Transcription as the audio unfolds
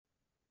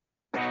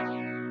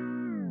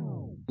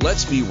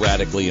Let's be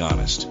radically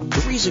honest.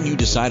 The reason you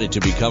decided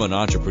to become an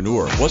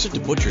entrepreneur wasn't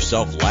to put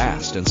yourself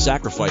last and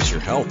sacrifice your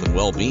health and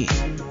well-being.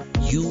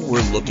 You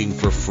were looking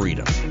for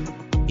freedom.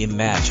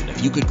 Imagine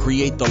if you could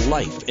create the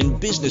life and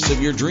business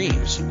of your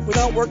dreams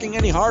without working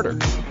any harder.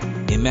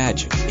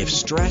 Imagine if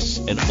stress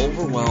and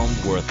overwhelm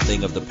were a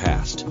thing of the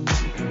past.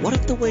 What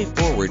if the way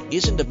forward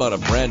isn't about a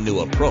brand new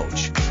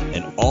approach,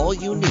 and all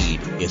you need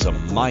is a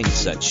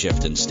mindset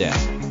shift instead?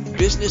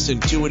 Business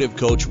intuitive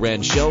coach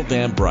Ranchelle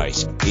Van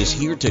Bryce is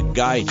here to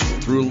guide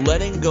you through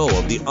letting go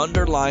of the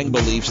underlying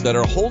beliefs that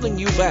are holding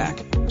you back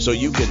so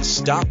you can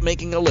stop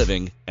making a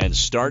living and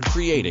start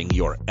creating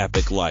your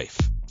epic life.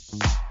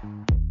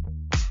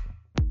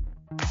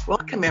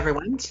 Welcome,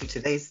 everyone, to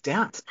today's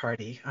dance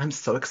party. I'm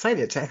so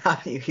excited to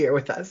have you here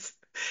with us.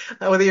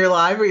 Whether you're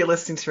live or you're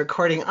listening to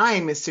recording,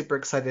 I'm super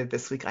excited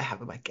this week. I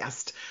have my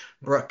guest,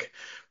 Brooke.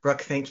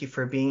 Brooke, thank you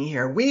for being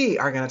here. We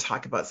are going to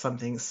talk about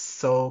something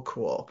so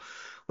cool,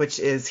 which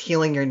is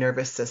healing your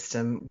nervous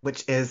system,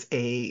 which is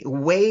a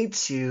way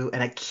to,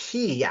 and a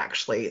key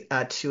actually,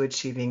 to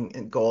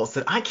achieving goals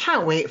that I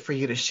can't wait for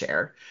you to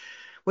share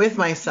with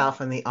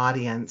myself and the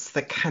audience.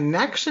 The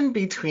connection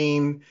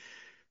between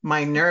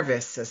my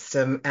nervous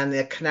system and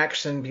the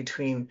connection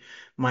between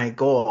my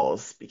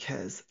goals,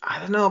 because I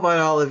don't know about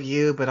all of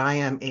you, but I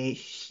am a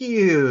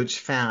huge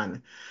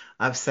fan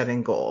of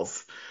setting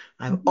goals.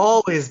 I've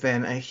always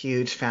been a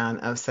huge fan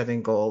of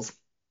setting goals.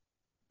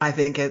 I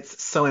think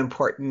it's so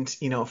important,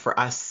 for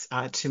us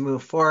to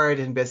move forward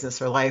in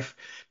business or life.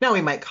 Now,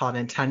 we might call it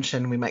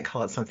intention, we might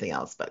call it something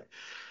else, but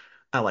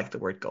I like the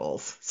word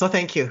goals. So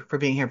thank you for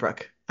being here,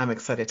 Brooke. I'm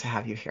excited to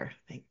have you here.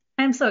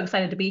 I'm so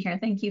excited to be here.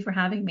 Thank you for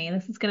having me.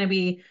 This is going to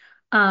be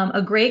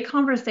a great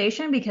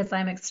conversation because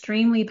I'm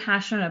extremely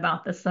passionate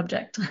about this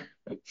subject.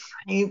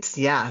 Right.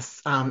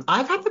 Yes.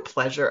 I've had the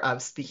pleasure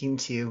of speaking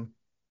to you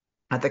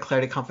at the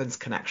Clarity Confidence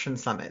Connection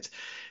Summit.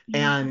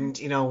 And,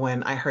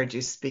 when I heard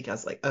you speak, I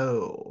was like,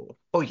 oh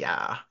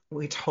yeah,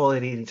 we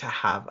totally need to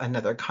have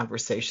another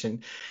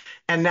conversation.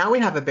 And now we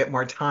have a bit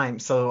more time.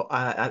 So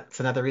that's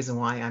another reason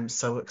why I'm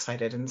so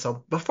excited. And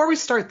so before we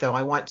start, though,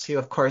 I want to,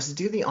 of course,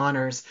 do the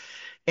honors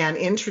and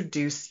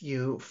introduce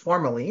you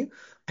formally.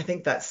 I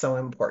think that's so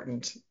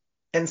important.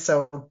 And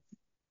so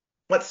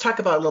let's talk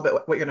about a little bit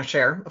what you're going to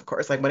share. Of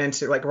course, I went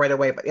into right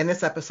away, but in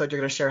this episode, you're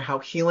going to share how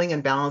healing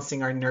and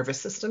balancing our nervous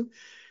system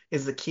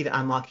is the key to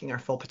unlocking our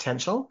full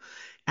potential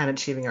and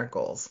achieving our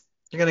goals.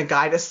 You're going to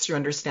guide us through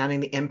understanding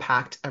the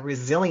impact a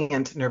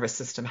resilient nervous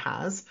system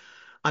has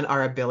on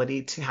our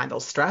ability to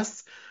handle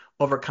stress,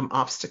 overcome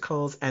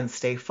obstacles, and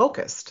stay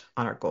focused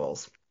on our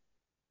goals.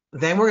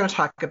 Then we're going to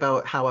talk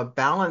about how a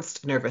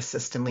balanced nervous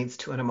system leads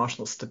to an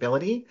emotional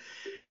stability,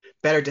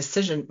 better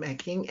decision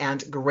making,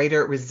 and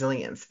greater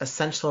resilience,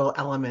 essential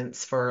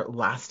elements for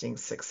lasting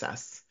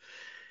success.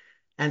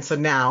 And so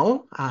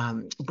now,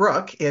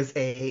 Brooke is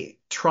a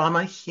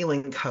trauma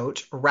healing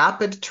coach,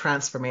 rapid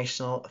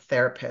transformational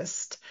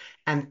therapist,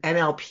 and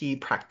NLP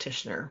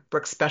practitioner.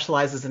 Brooke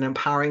specializes in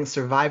empowering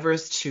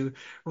survivors to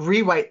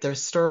rewrite their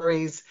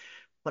stories.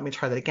 Let me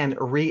try that again,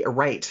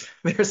 rewrite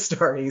their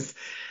stories.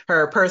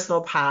 Her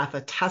personal path,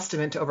 a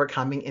testament to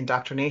overcoming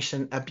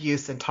indoctrination,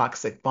 abuse, and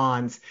toxic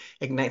bonds,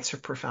 ignites her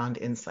profound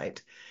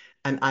insight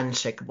and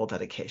unshakable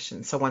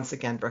dedication. So once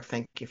again, Brooke,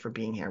 thank you for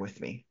being here with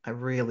me. I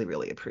really,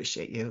 really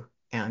appreciate you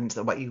and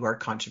what you are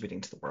contributing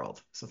to the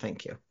world. So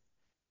thank you.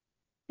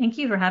 Thank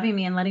you for having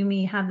me and letting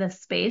me have this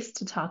space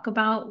to talk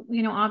about,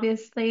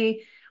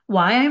 obviously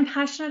why I'm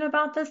passionate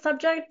about this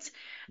subject.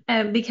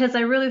 Because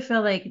I really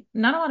feel like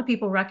not a lot of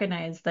people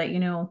recognize that,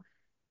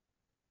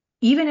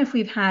 even if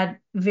we've had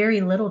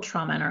very little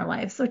trauma in our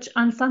lives, which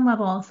on some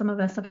level, some of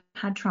us have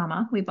had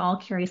trauma, we've all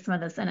carried some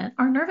of this in it,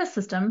 our nervous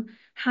system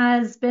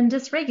has been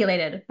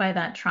dysregulated by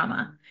that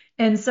trauma.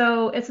 And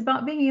so it's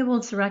about being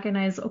able to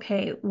recognize,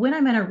 okay, when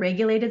I'm in a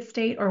regulated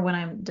state or when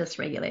I'm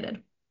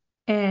dysregulated.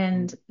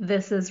 And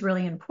this is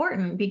really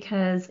important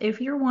because if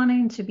you're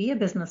wanting to be a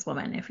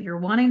businesswoman, if you're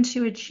wanting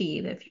to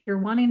achieve, if you're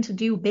wanting to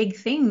do big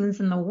things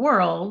in the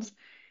world,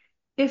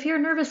 if your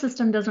nervous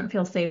system doesn't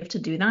feel safe to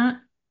do that,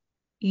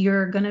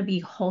 you're going to be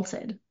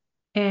halted.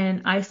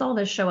 And I saw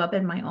this show up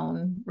in my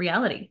own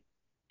reality.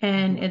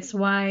 And it's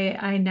why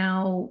I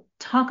now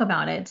talk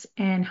about it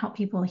and help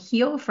people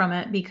heal from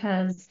it,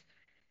 because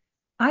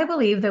I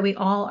believe that we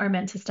all are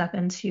meant to step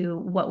into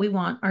what we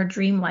want our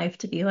dream life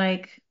to be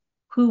like,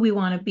 who we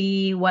want to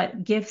be,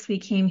 what gifts we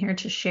came here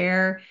to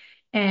share.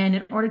 And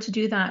in order to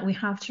do that, we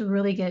have to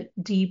really get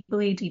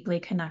deeply, deeply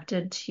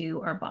connected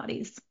to our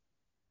bodies.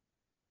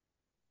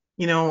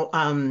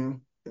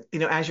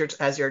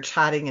 As you're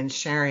chatting and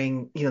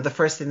sharing, the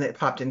first thing that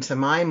popped into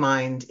my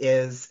mind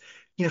is,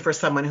 for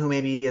someone who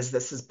maybe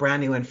this is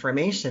brand new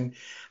information,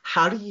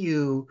 how do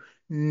you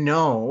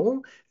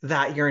know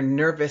that your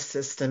nervous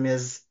system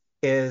is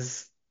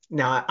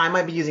now, I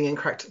might be using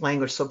incorrect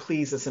language, so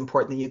please, it's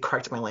important that you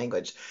correct my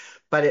language,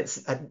 but it's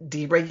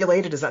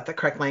deregulated. Is that the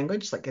correct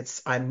language?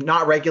 I'm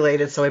not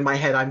regulated, so in my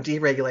head, I'm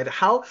deregulated.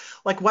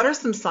 What are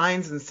some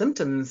signs and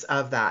symptoms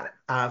of that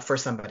for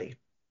somebody?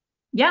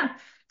 Yeah.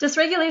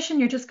 Dysregulation,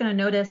 you're just going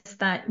to notice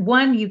that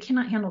one, you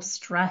cannot handle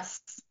stress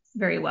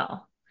very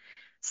well.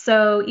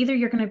 So either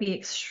you're going to be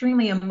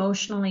extremely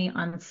emotionally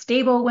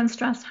unstable when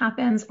stress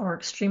happens, or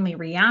extremely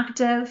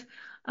reactive,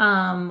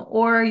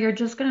 or you're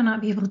just going to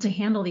not be able to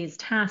handle these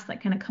tasks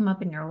that kind of come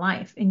up in your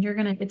life, and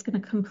it's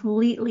going to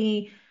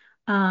completely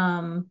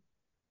um,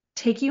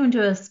 take you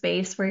into a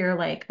space where you're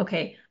like,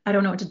 okay, I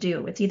don't know what to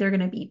do. It's either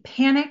going to be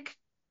panic,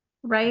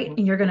 right? Mhm.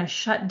 And you're going to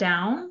shut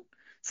down.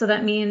 So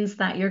that means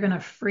that you're going to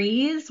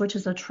freeze, which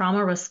is a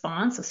trauma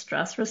response, a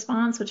stress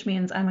response, which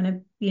means I'm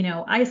going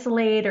to,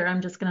 isolate, or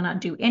I'm just going to not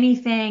do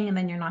anything. And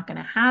then you're not going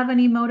to have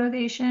any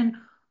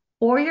motivation.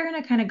 Or you're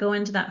going to kind of go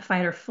into that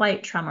fight or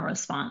flight trauma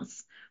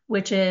response,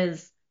 which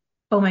is,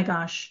 oh my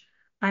gosh,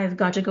 I've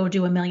got to go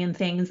do a million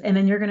things. And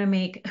then you're going to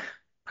make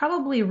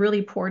probably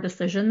really poor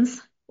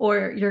decisions,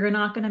 or you're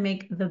not going to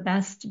make the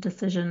best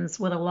decisions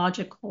with a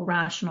logical,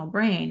 rational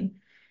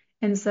brain.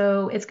 And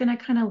so it's going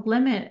to kind of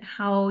limit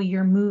how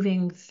you're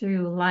moving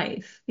through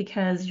life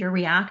because you're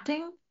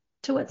reacting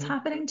to what's Mhm.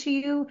 happening to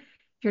you.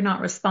 You're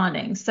not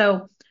responding.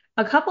 So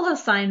a couple of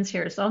signs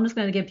here. So I'm just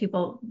going to give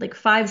people like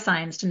 5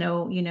 signs to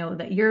know,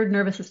 that your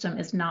nervous system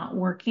is not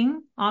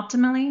working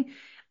optimally.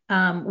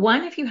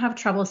 One, if you have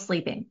trouble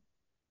sleeping.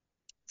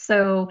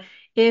 So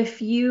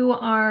if you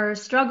are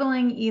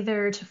struggling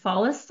either to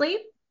fall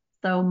asleep,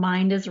 so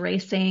mind is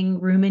racing,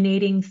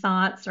 ruminating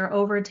thoughts are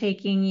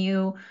overtaking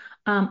you,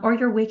 or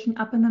you're waking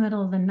up in the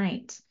middle of the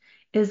night,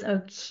 is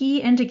a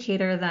key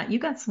indicator that you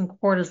got some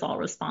cortisol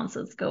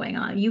responses going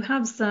on. You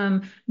have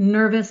some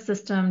nervous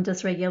system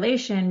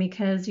dysregulation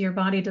because your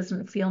body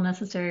doesn't feel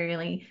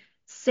necessarily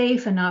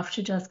safe enough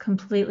to just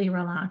completely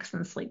relax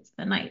and sleep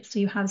the night. So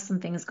you have some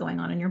things going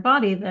on in your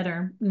body that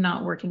are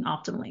not working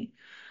optimally.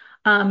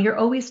 You're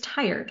always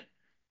tired.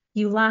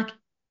 You lack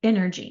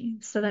energy.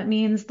 So that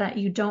means that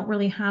you don't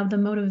really have the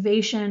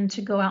motivation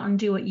to go out and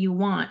do what you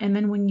want. And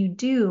then when you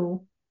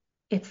do,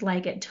 it's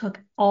like it took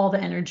all the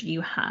energy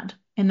you had.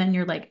 And then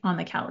you're like on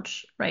the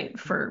couch, right,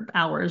 for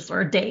hours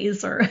or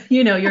days, or,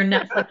 you're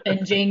Netflix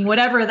binging,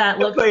 whatever that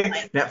looks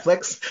like.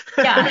 Netflix.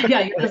 Yeah, yeah.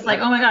 You're just like,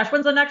 oh my gosh,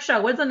 when's the next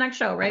show? When's the next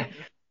show, right?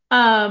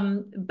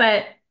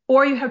 But,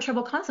 or you have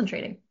trouble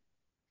concentrating.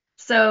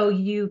 So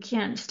you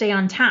can't stay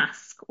on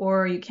task,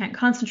 or you can't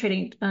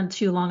concentrate on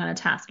too long on a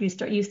task. You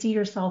see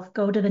yourself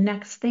go to the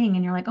next thing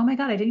and you're like, oh my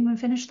God, I didn't even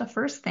finish the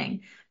first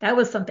thing. That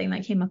was something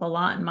that came up a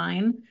lot in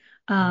mine.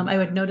 Mhm. I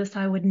would notice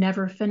I would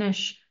never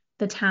finish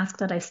the task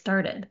that I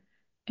started.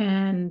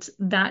 And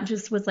that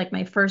just was like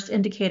my first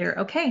indicator.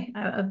 Okay,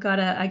 I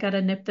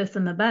gotta nip this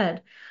in the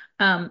bud.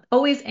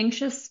 Always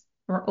anxious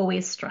or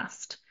always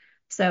stressed.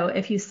 So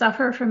if you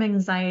suffer from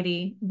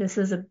anxiety, this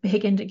is a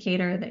big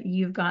indicator that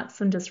you've got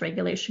some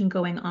dysregulation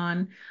going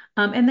on.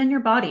 And then your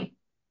body.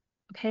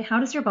 Okay, how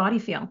does your body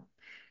feel?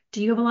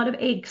 Do you have a lot of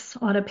aches,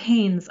 a lot of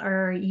pains?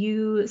 Are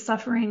you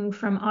suffering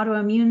from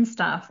autoimmune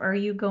stuff? Are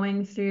you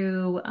going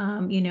through,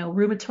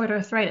 rheumatoid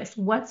arthritis?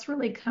 What's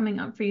really coming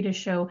up for you to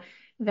show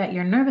that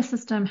your nervous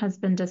system has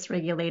been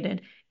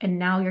dysregulated and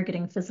now you're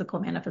getting physical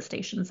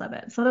manifestations of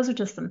it? So those are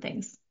just some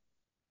things.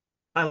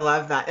 I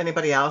love that.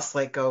 Anybody else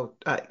like go,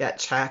 yeah,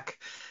 check,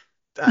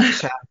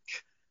 check.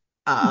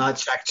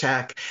 Check,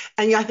 check.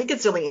 And yeah, I think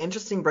it's really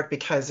interesting, Brooke,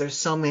 because there's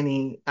so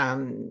many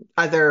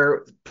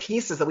other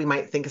pieces that we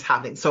might think is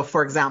happening. So,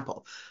 for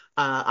example,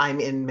 I'm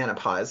in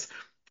menopause.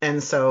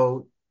 And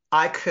so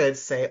I could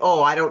say,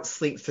 oh, I don't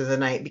sleep through the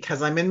night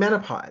because I'm in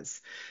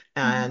menopause.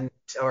 Mhm. And,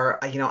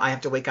 or, I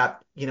have to wake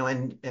up,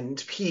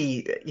 and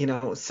pee,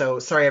 so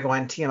sorry,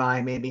 everyone,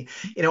 TMI maybe,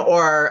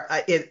 or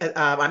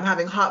I'm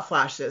having hot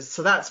flashes.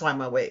 So that's why I'm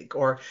awake.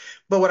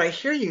 But what I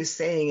hear you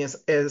saying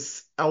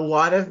is a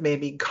lot of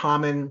maybe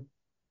common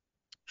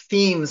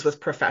themes with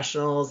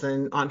professionals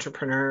and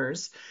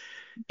entrepreneurs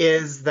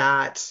is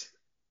that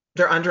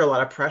they're under a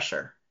lot of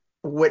pressure,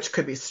 which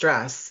could be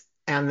stress,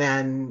 and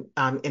then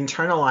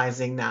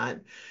internalizing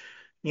that.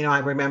 I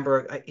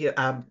remember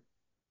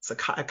it's a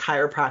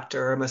chiropractor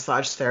or a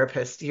massage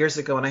therapist years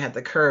ago when I had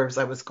the curves.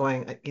 I was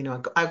going,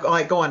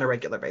 I go on a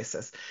regular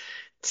basis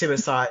to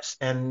massage,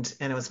 and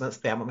it was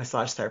mostly I'm a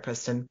massage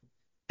therapist,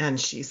 and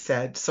she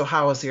said, so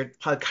how's your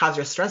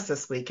stress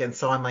this week? And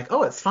so I'm like,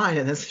 oh, it's fine.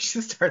 And then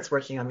she starts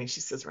working on me. She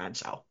says,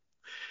 Ranchelle,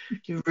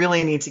 you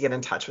really need to get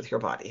in touch with your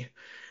body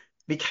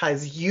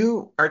because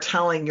you are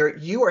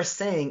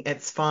saying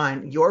it's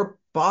fine. Your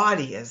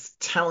body is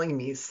telling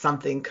me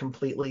something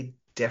completely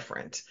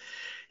different.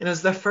 And it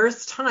was the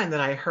first time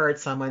that I heard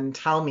someone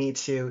tell me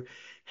to,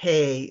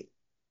 hey,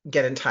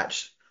 get in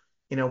touch,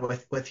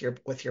 with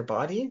your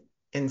body.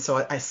 And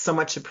so I so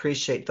much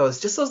appreciate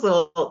those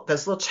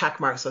little check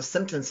marks, those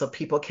symptoms, so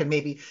people can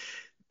maybe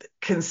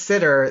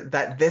consider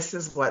that this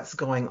is what's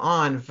going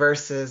on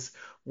versus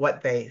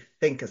what they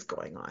think is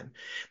going on.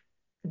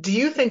 Do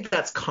you think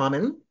that's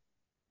common,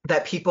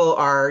 that people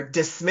are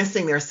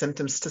dismissing their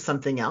symptoms to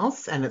something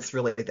else and it's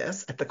really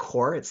this at the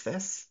core, it's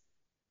this?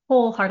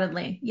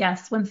 Wholeheartedly.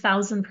 Yes,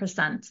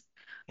 1000%.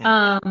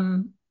 Yeah.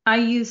 I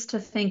used to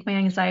think my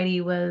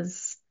anxiety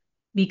was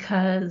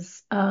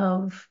because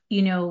of,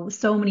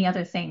 so many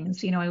other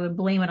things. I would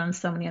blame it on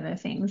so many other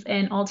things.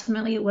 And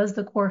ultimately, it was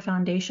the core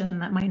foundation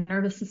that my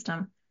nervous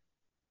system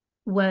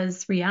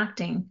was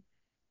reacting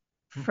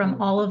from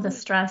Mhm. all of the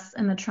stress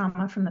and the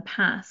trauma from the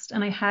past.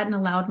 And I hadn't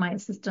allowed my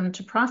system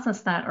to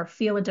process that or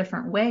feel a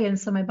different way. And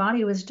so my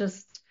body was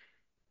just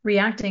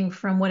reacting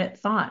from what it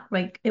thought.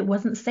 Like it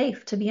wasn't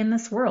safe to be in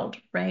this world,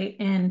 right?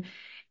 And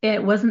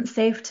it wasn't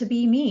safe to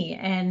be me.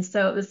 And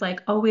so it was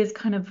like always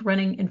kind of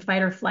running in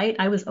fight or flight.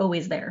 I was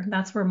always there.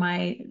 That's where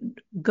my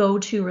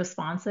go-to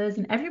response is.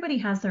 And everybody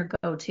has their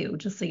go-to,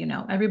 just so you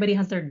know. Everybody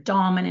has their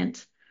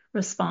dominant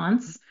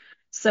response. Yes.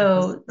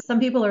 So some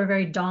people are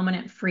very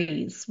dominant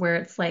freeze, where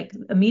it's like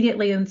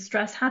immediately when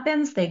stress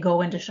happens, they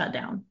go into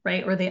shutdown,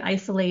 right? Or they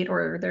isolate,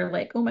 or they're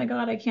like, oh my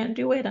God, I can't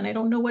do it. And I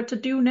don't know what to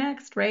do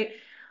next, right?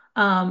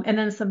 And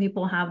then some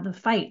people have the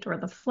fight or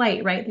the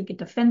flight, right? They get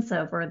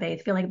defensive or they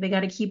feel like they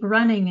got to keep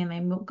running and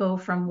they go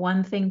from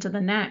one thing to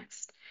the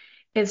next.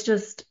 It's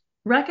just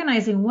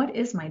recognizing what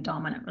is my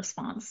dominant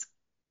response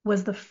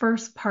was the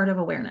first part of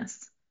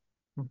awareness.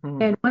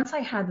 Mhm. And once I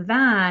had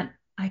that,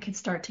 I could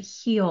start to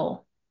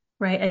heal,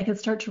 right? I could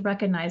start to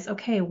recognize,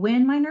 okay,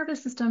 when my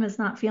nervous system is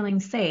not feeling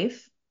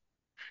safe,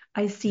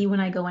 I see when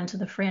I go into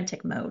the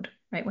frantic mode,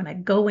 right? When I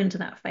go into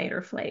that fight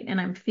or flight and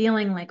I'm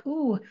feeling like,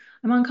 ooh,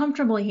 I'm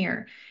uncomfortable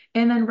here.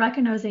 And then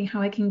recognizing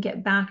how I can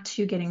get back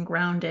to getting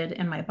grounded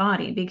in my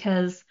body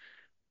because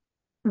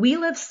we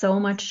live so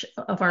much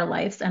of our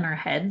lives in our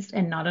heads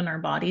and not in our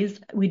bodies.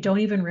 We don't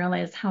even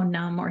realize how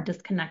numb or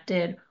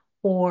disconnected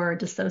or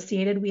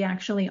dissociated we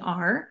actually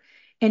are.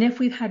 And if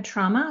we've had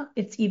trauma,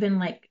 it's even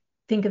like,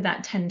 think of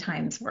that 10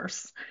 times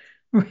worse,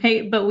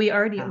 right? But we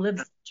already Yeah. live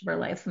so much of our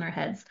lives in our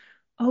heads,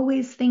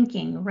 always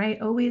thinking,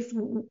 right? Always,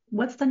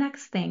 what's the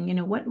next thing?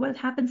 What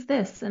happens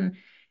this? And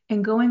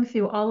going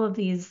through all of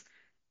these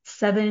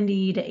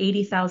 70 to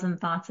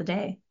 80,000 thoughts a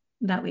day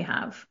that we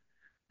have,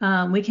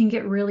 we can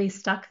get really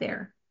stuck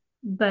there.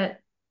 But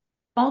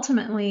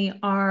ultimately,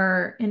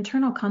 our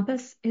internal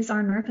compass is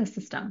our nervous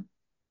system.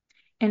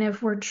 And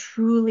if we're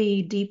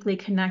truly deeply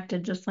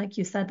connected, just like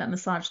you said, that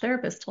massage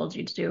therapist told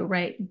you to do,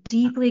 right?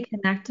 Deeply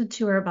connected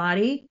to our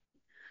body,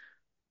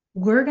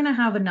 we're going to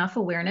have enough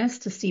awareness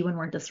to see when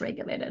we're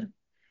dysregulated.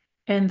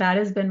 And that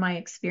has been my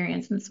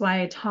experience. And it's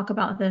why I talk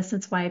about this.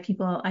 It's why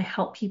I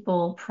help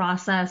people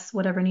process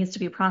whatever needs to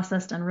be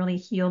processed and really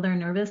heal their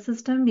nervous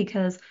system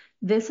because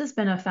this has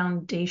been a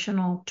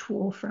foundational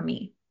tool for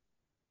me.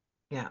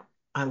 Yeah,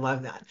 I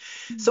love that.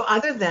 So,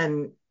 other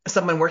than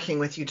someone working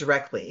with you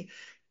directly,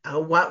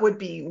 what would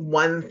be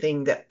one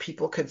thing that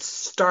people could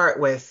start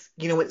with?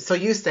 So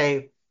you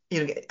say,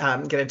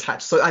 get in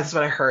touch. So that's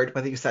what I heard,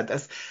 whether you said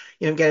this,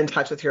 get in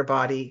touch with your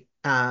body.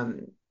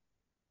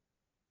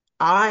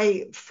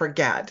 I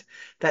forget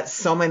that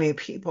so many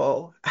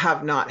people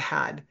have not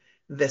had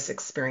this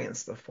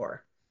experience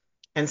before.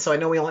 And so I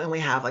know we only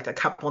have like a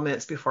couple of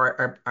minutes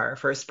before our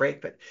first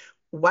break, but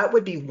what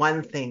would be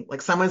one thing,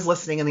 like someone's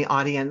listening in the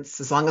audience,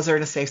 as long as they're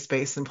in a safe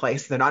space and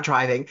place, they're not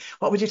driving,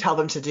 what would you tell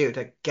them to do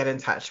to get in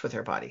touch with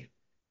their body?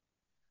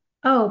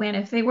 Oh man,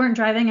 if they weren't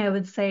driving, I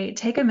would say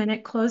take a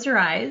minute, close your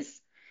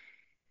eyes,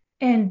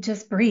 and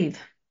just breathe.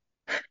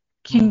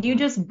 Can you Mhm.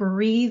 just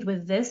breathe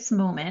with this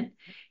moment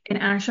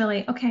and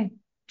actually, okay,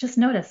 just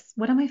notice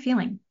what am I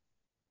feeling?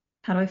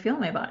 How do I feel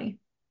in my body?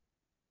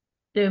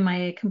 Am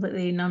I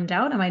completely numbed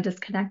out? Am I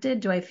disconnected?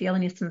 Do I feel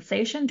any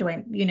sensation? Do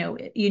I,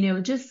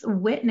 just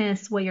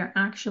witness what you're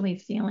actually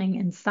feeling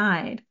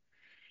inside.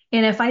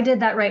 And if I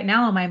did that right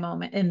now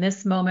in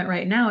this moment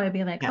right now, I'd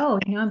be like, Yeah. oh,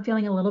 I'm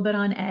feeling a little bit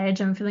on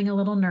edge. I'm feeling a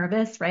little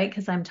nervous, right?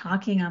 Because I'm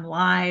talking, I'm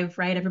live,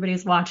 right?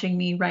 Everybody's watching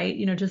me, right?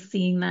 Just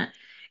seeing that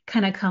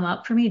kind of come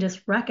up for me,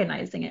 just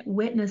recognizing it,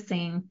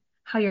 witnessing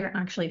how you're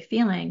actually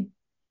feeling,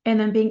 and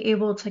then being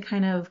able to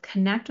kind of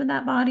connect with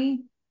that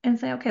body and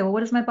say, okay, well, what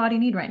does my body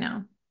need right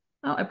now?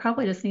 Oh, I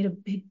probably just need a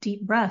big,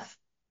 deep breath,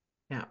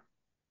 Yeah.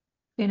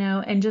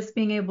 and just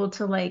being able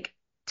to like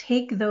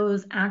take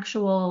those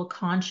actual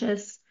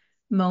conscious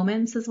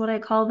moments is what I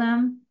call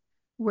them,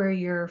 where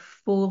you're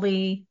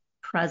fully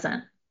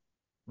present.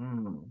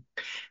 Mm.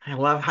 I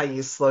love how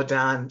you slow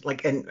down,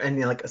 like, and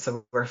you're like,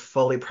 so we're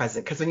fully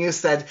present. Because when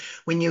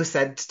you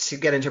said to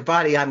get into your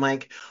body, I'm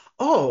like,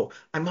 oh,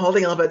 I'm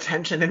holding a little bit of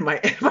tension in my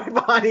in my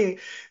body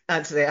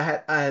today.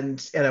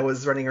 And I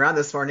was running around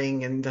this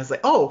morning, and I was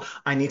like, oh,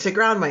 I need to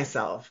ground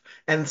myself.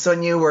 And so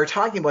when you were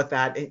talking about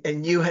that,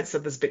 and you had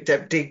said this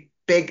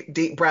big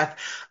deep breath,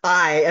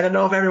 I don't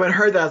know if everyone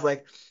heard that. I was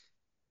like,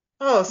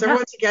 oh, so Yeah.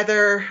 everyone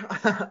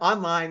together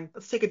online,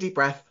 let's take a deep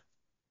breath.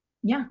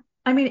 Yeah.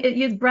 I mean,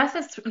 your breath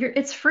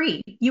it's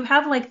free. You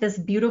have like this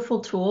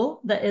beautiful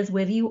tool that is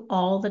with you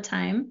all the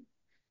time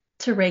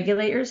to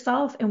regulate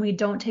yourself, and we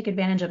don't take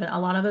advantage of it. A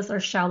lot of us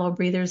are shallow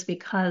breathers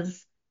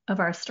because of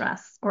our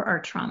stress or our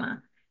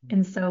trauma.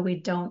 And so we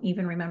don't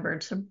even remember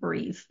to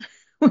breathe.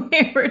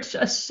 We're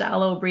just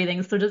shallow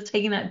breathing. So just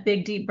taking that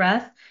big, deep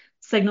breath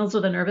signals to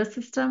the nervous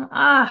system,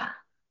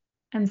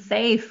 I'm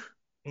safe.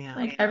 Yeah.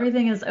 Like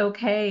everything is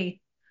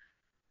okay.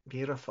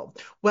 Beautiful.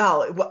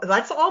 Well,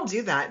 let's all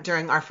do that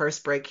during our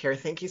first break here.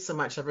 Thank you so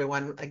much,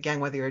 everyone.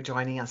 Again, whether you're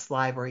joining us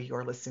live or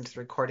you're listening to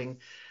the recording,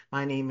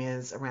 my name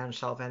is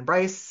Ranchelle Van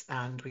Bryce,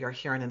 and we are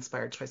here on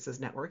Inspired Choices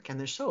Network, and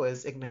the show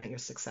is Ignite Your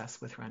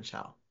Success with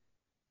Ranchelle.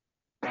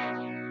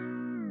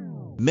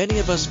 Many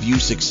of us view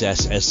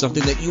success as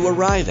something that you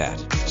arrive at,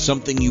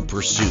 something you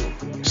pursue,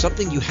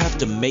 something you have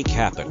to make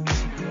happen.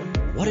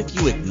 What if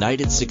you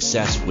ignited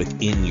success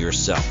within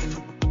yourself?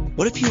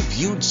 What if you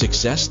viewed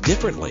success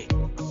differently?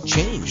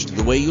 Changed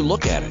the way you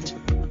look at it?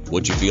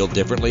 Would you feel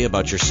differently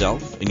about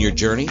yourself and your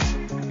journey?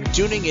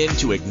 Tuning in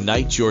to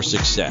Ignite Your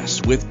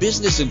Success with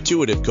business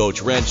intuitive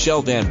coach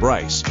Ranchelle Van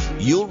Bryce,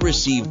 you'll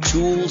receive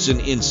tools and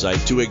insight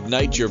to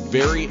ignite your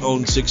very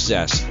own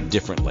success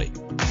differently.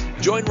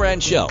 Join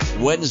Ranchelle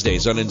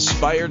Wednesdays on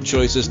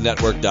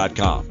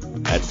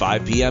InspiredChoicesNetwork.com at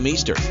 5 p.m.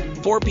 Eastern,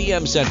 4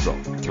 p.m. Central,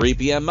 3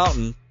 p.m.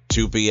 Mountain,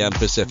 2 p.m.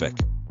 Pacific.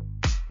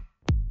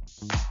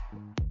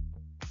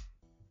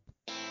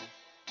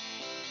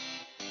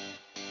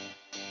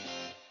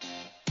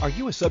 Are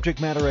you a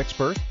subject matter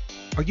expert?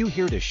 Are you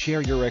here to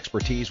share your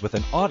expertise with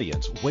an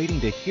audience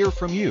waiting to hear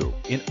from you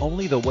in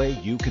only the way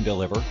you can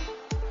deliver?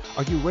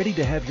 Are you ready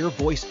to have your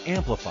voice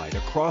amplified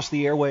across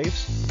the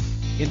airwaves?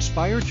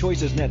 Inspired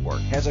Choices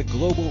Network has a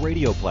global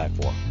radio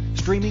platform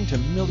streaming to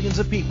millions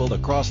of people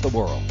across the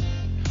world.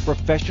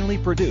 Professionally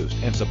produced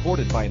and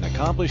supported by an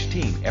accomplished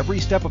team every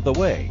step of the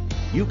way,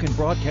 you can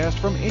broadcast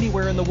from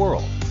anywhere in the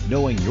world,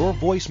 knowing your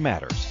voice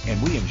matters, and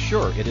we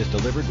ensure it is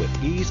delivered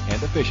with ease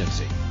and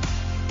efficiency.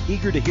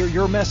 Eager to hear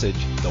your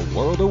message, the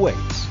world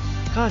awaits.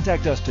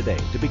 Contact us today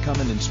to become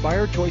an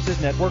Inspired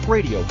Choices Network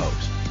radio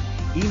host.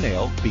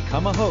 Email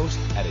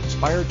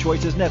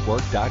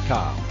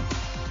becomeahost@inspiredchoicesnetwork.com.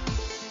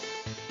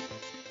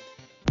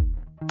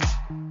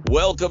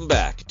 Welcome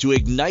back to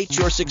Ignite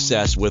Your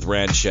Success with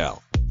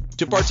Ranchelle.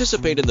 To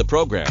participate in the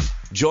program,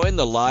 join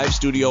the live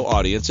studio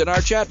audience in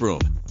our chat room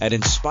at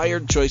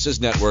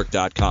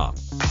InspiredChoicesNetwork.com.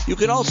 You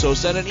can also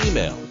send an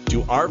email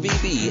to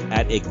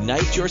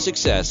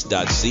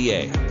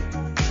rvb@igniteyoursuccess.ca.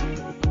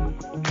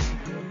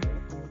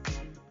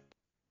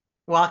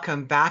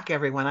 Welcome back,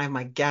 everyone. I have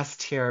my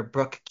guest here,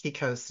 Brooke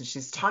Kekos, and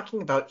she's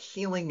talking about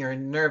healing your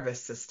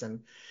nervous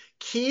system,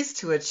 keys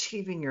to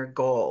achieving your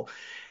goal.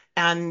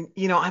 And,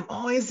 I'm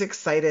always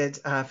excited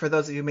for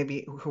those of you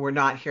maybe who were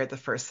not here at the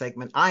first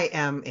segment. I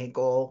am a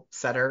goal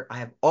setter. I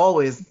have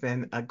always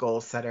been a goal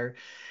setter.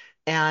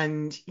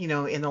 And,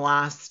 in the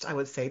last, I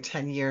would say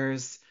 10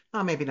 years,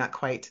 well, maybe not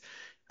quite,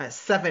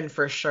 7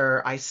 for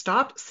sure, I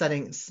stopped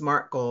setting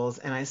SMART goals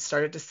and I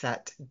started to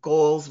set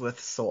goals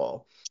with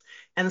soul.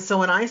 And so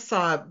when I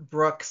saw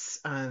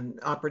Brooke's the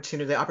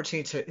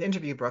opportunity to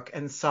interview Brooke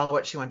and saw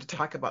what she wanted to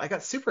talk about, I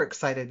got super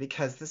excited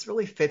because this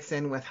really fits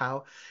in with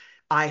how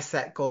I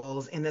set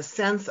goals in the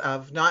sense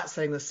of not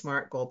setting the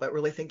SMART goal, but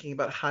really thinking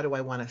about how do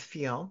I want to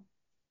feel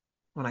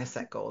when I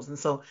set goals. And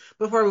so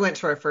before we went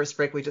to our first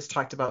break, we just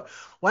talked about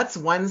what's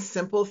one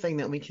simple thing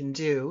that we can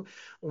do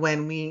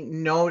when we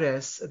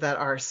notice that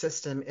our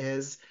system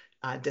is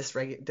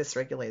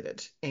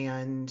dysregulated.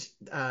 And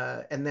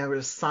there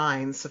were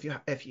signs. So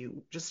if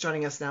you just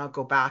joining us now,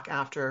 go back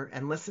after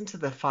and listen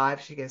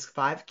to she gives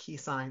 5 key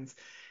signs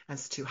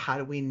as to how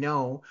do we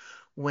know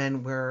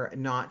when we're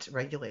not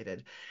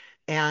regulated.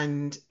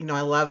 And,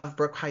 I love,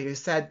 Brooke, how you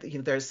said,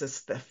 there's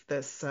this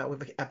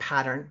a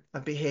pattern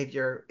of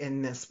behavior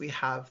in this. We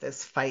have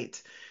this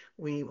fight,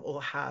 we will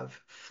have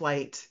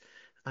flight,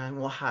 and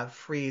we'll have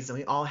freeze, and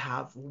we all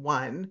have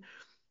one.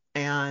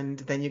 And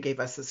then you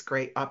gave us this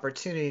great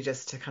opportunity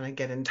just to kind of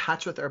get in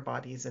touch with our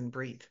bodies and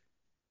breathe.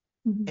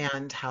 Mm-hmm.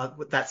 And how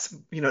that's,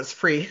 it's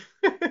free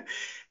and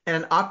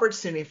an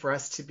opportunity for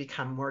us to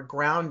become more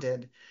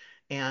grounded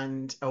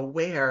and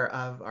aware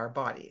of our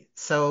body.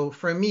 So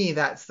for me,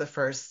 that's the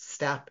first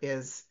step,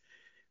 is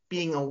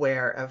being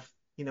aware of,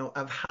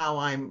 of how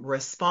I'm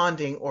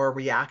responding or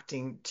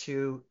reacting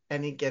to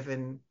any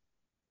given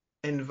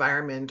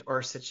environment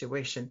or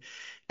situation.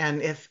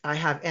 And if I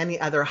have any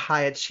other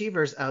high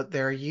achievers out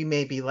there, you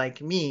may be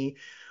like me,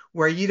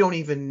 where you don't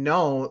even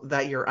know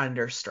that you're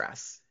under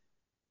stress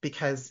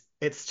because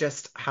it's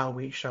just how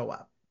we show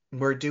up.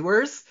 We're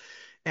doers.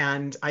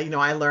 And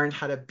I learned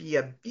how to be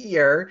a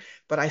beer,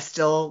 but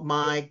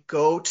my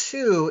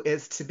go-to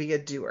is to be a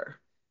doer.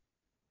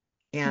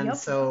 And Yep.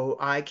 so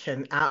I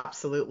can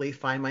absolutely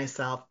find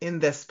myself in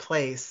this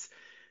place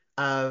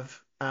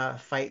of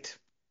fight,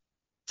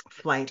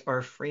 flight,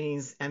 or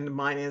freeze. And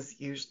mine is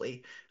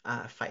usually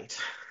fight.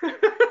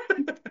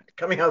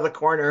 Coming out of the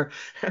corner,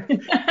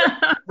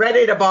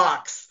 ready to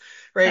box,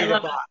 I ready to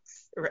love it.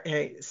 box.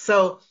 Right.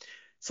 So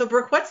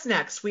Brooke, what's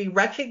next? We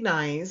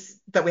recognize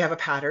that we have a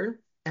pattern,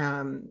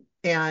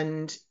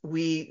 and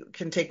we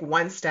can take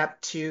one step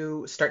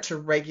to start to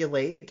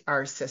regulate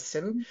our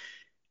system.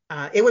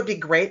 It would be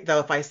great though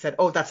if I said,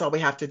 "Oh, that's all we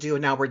have to do,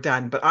 and now we're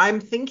done." But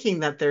I'm thinking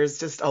that there's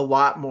just a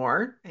lot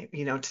more,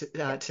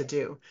 to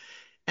do.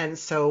 And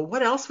so,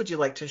 what else would you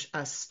like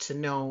us to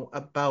know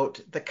about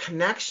the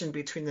connection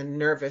between the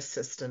nervous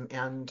system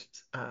and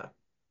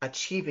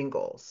achieving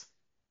goals?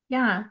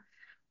 Yeah.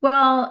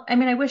 Well, I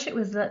mean, I wish it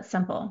was that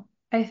simple.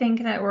 I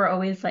think that we're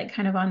always like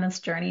kind of on this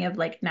journey of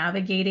like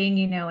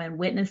navigating, and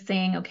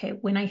witnessing, okay,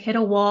 when I hit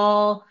a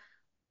wall,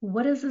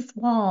 what is this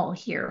wall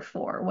here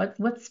for?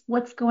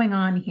 What's going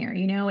on here,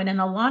 And then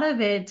a lot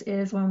of it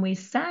is when we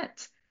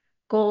set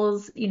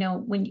goals,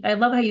 when I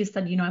love how you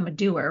said, I'm a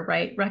doer,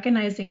 right?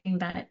 Recognizing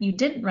that you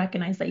didn't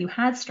recognize that you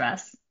had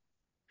stress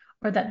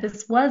or that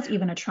this was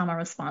even a trauma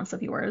response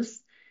of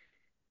yours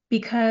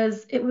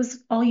because it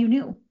was all you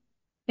knew.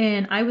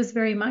 And I was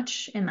very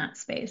much in that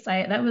space.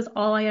 That was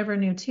all I ever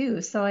knew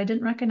too. So I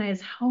didn't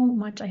recognize how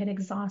much I had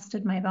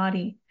exhausted my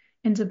body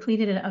and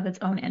depleted it of its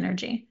own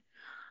energy.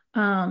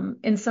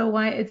 And so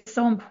why it's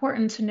so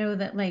important to know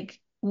that like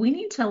we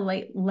need to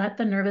like let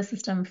the nervous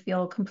system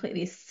feel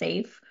completely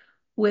safe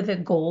with a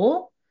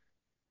goal.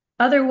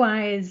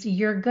 Otherwise,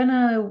 you're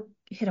gonna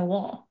hit a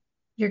wall.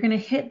 You're gonna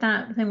hit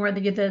that thing where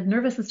the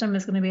nervous system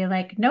is gonna be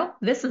like, nope,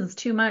 this is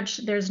too much.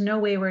 There's no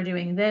way we're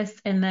doing this.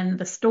 And then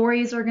the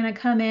stories are gonna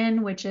come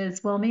in, which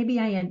is, well, maybe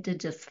I did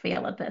just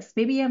fail at this.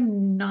 Maybe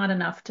I'm not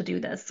enough to do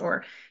this,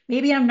 or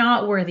maybe I'm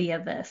not worthy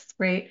of this,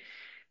 right?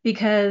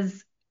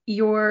 Because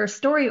your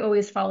story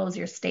always follows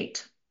your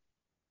state.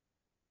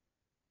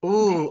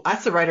 Okay. Ooh,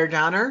 that's a writer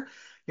downer.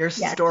 Your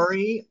Yes.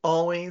 story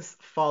always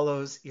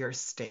follows your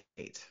state.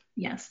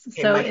 Yes.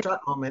 Okay, So mic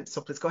drop moment.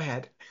 So please go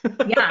ahead.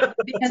 yeah,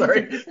 because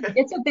Sorry.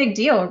 it's a big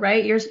deal,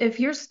 right? If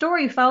your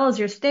story follows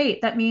your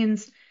state, that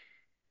means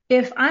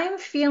if I'm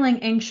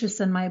feeling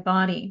anxious in my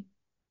body,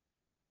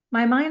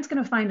 my mind's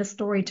going to find a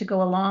story to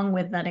go along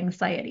with that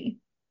anxiety.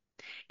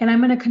 And I'm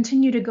going to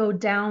continue to go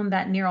down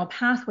that neural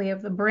pathway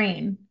of the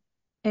brain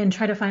and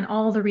try to find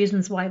all the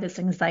reasons why this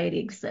anxiety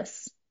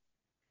exists.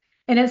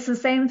 And it's the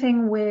same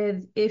thing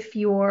with if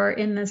you're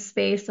in this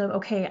space of,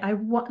 okay,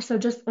 well,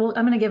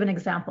 I'm going to give an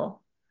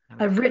example.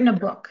 I've written a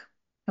book.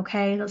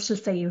 Okay. Let's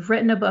just say you've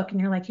written a book and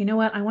you're like, you know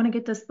what? I want to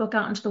get this book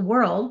out into the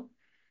world.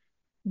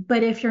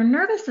 But if your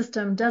nervous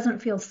system doesn't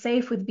feel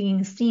safe with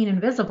being seen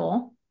and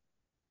visible,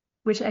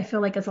 which I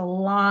feel like is a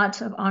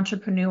lot of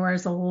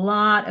entrepreneurs, a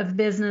lot of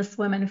business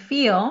women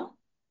feel,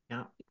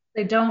 Yeah.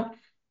 they don't,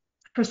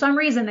 for some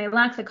reason, they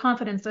lack the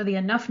confidence or the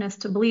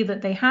enoughness to believe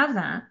that they have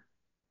that.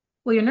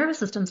 Well, your nervous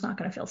system's not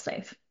going to feel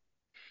safe.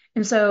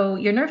 And so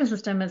your nervous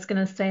system is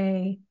going to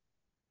say,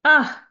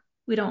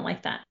 we don't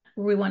like that.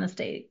 We want to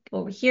stay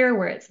over here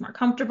where it's more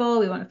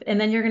comfortable. And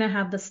then you're going to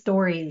have the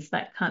stories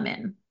that come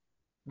in.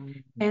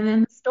 Mhm. And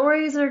then the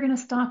stories are going to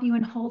stop you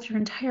and halt your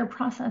entire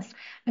process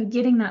of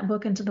getting that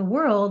book into the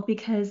world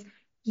because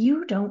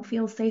you don't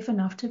feel safe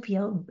enough to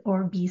feel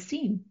or be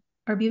seen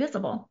or be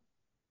visible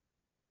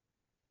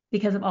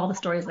because of all the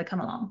stories that come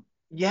along.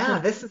 Yeah,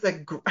 So, this is a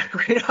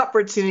great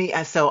opportunity.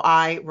 So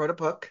I wrote a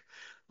book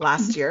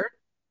last mhm, year.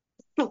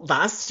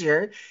 Last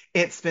year,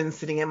 it's been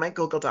sitting in my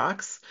Google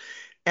Docs.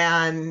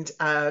 And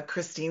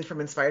Christine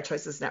from Inspired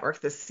Choices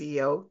Network, the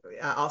CEO,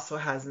 also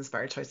has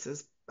Inspired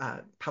Choices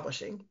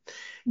Publishing.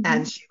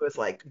 And mhm. she was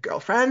like,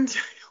 girlfriend,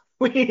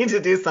 we need to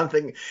do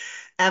something.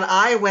 And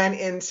I went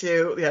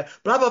into,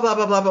 blah, blah, blah,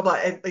 blah, blah, blah, blah.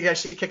 And yeah,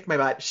 she kicked my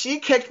butt. She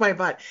kicked my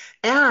butt.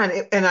 And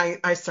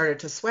I started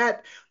to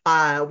sweat.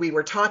 We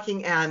were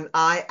talking, and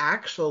I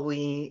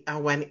actually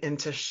went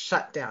into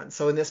shutdown.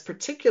 So in this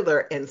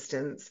particular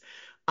instance,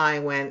 I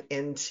went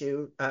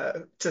into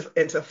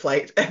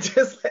flight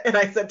and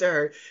I said to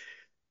her,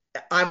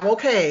 I'm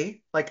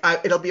okay. Like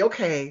it'll be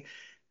okay.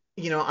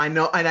 I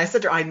know. And I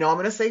said to her, I know I'm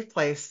in a safe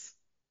place.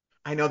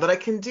 I know that I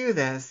can do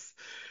this.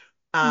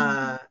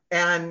 Mhm.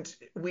 And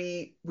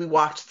we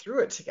walked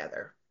through it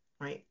together,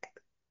 right?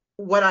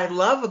 What I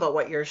love about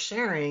what you're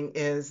sharing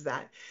is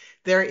that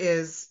there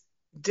is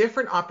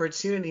different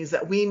opportunities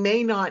that we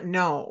may not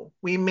know.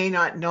 We may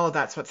not know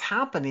that's what's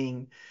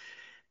happening.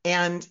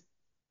 And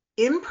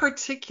in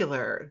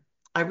particular,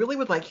 I really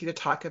would like you to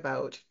talk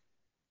about,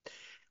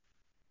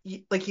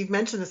 like you've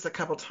mentioned this a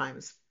couple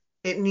times,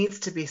 it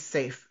needs to be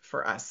safe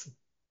for us.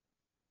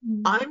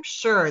 Mhm. I'm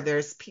sure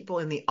there's people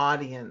in the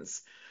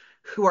audience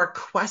who are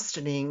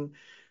questioning,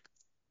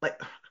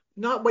 like,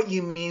 not what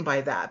you mean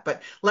by that,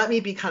 but let me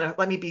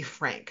be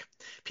frank.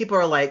 People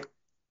are like,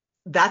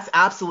 that's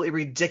absolutely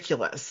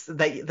ridiculous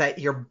that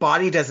your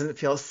body doesn't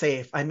feel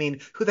safe. I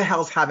mean, who the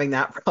hell's having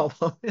that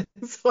problem?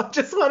 So I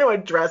just want to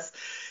address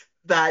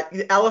that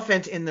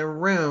elephant in the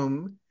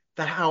room,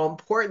 that how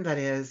important that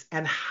is,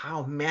 and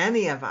how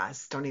many of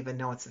us don't even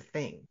know it's a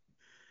thing.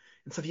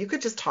 And so if you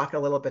could just talk a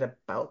little bit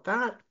about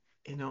that,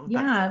 that's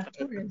Yeah, of something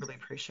I'd course. really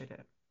appreciate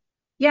it.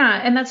 Yeah,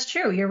 and that's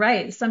true. You're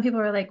right. Some people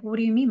are like, what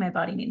do you mean my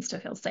body needs to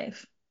feel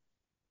safe?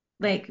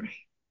 Right, Like,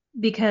 right.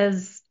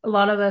 because a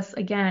lot of us,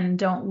 again,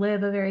 don't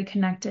live a very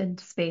connected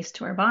space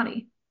to our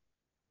body.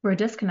 We're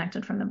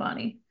disconnected from the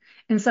body.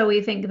 And so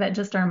we think that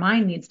just our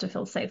mind needs to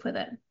feel safe with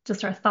it,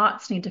 just our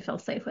thoughts need to feel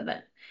safe with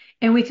it.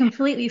 And we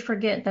completely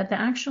forget that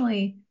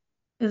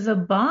the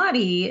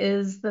body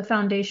is the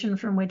foundation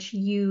from which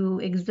you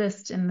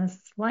exist in this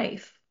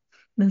life.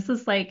 This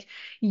is like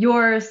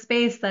your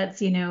space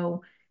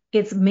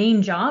its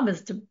main job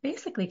is to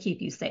basically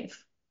keep you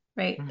safe,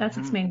 right? That's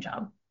its Mhm. main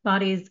job.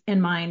 Bodies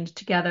and mind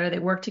together, they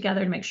work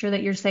together to make sure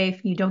that you're safe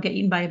and you don't get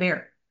eaten by a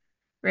bear.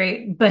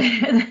 right? But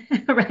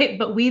right,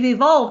 but we've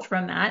evolved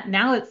from that.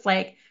 Now it's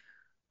like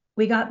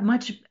we got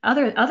much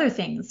other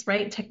things,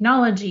 right?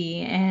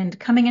 Technology and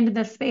coming into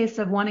this space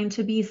of wanting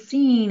to be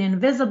seen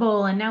and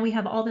visible, and now we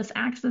have all this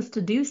access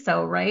to do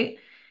so, right?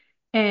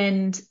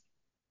 And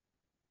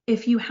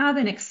if you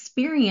haven't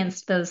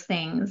experienced those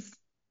things,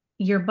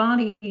 your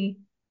body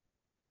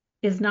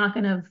is not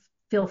going to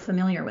feel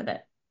familiar with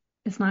it.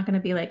 It's not going to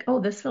be like, oh,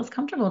 this feels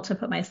comfortable to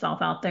put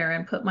myself out there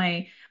and put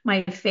my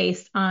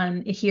face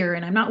on here.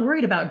 And I'm not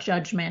worried about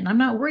judgment. I'm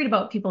not worried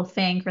about people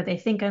think or they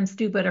think I'm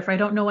stupid or if I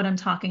don't know what I'm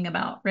talking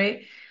about,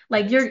 right?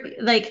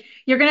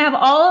 You're gonna have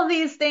all of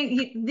these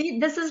things.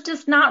 This is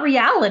just not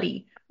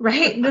reality,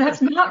 right?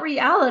 That's not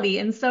reality.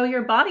 And so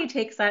your body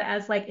takes that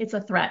as like it's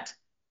a threat.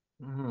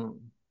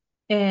 Mhm.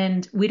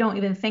 And we don't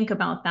even think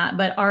about that.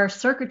 But our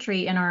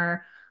circuitry in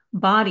our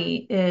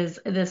body is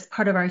this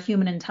part of our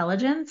human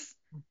intelligence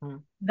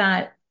Mhm.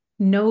 that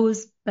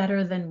knows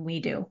better than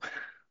we do.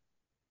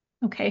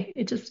 Okay.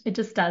 It just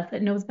does.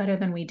 It knows better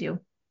than we do.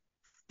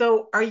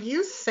 So are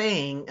you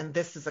saying, and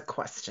this is a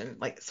question,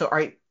 like, so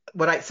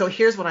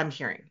here's what I'm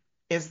hearing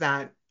is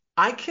that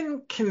I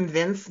can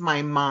convince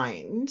my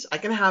mind, I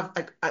can have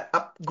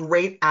a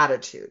great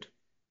attitude.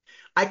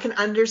 I can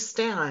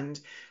understand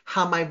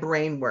how my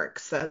brain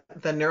works,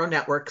 the neural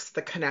networks,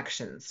 the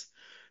connections.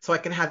 So I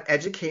can have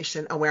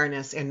education,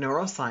 awareness in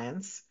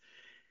neuroscience,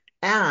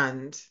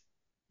 and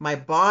my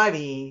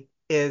body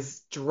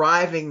is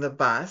driving the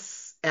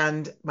bus,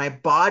 and my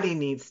body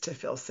needs to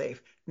feel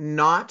safe,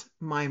 not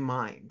my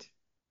mind.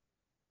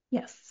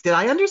 Yes, Did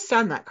I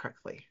understand that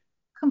correctly?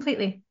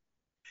 completely.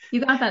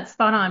 You got that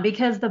spot on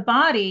because the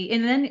body,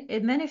 and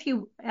then if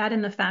you add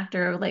in the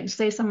factor of like,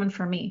 say someone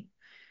for me,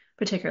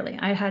 particularly,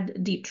 I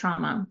had deep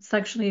trauma,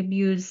 sexually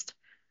abused,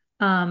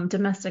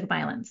 domestic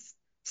violence.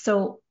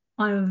 So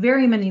on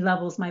very many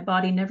levels, my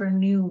body never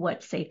knew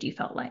what safety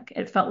felt like.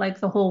 It felt like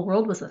the whole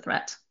world was a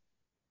threat.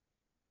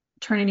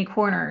 Turn any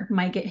corner,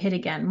 might get hit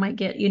again, might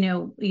get,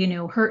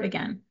 hurt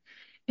again.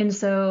 And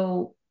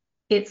so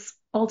it's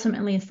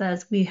ultimately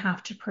says we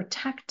have to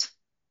protect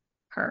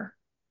her,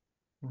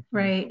 Mhm.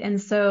 right? And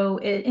so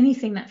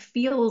anything that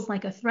feels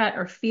like a threat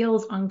or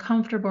feels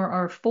uncomfortable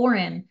or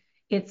foreign,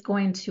 it's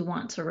going to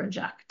want to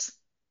reject.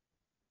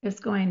 It's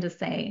going to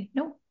say,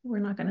 nope, we're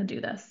not going to do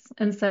this.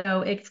 And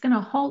so it's going to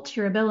halt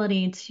your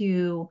ability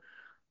to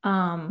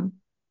um,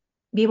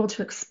 be able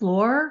to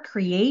explore,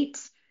 create,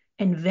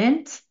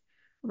 invent,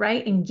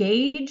 right?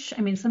 Engage.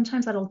 I mean,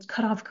 sometimes that'll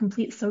cut off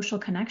complete social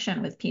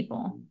connection with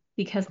people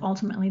because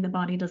ultimately the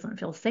body doesn't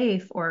feel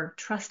safe or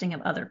trusting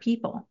of other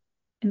people.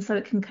 And so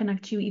it can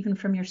connect you even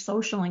from your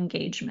social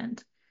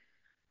engagement.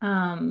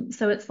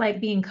 So it's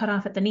like being cut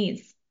off at the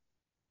knees,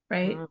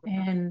 right? Mhm.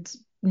 And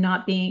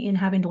not being and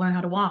having to learn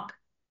how to walk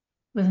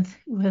with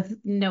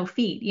no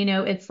feet.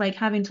 It's like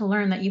having to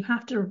learn that you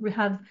have to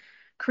have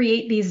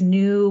create these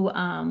new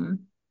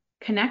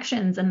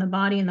connections in the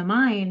body and the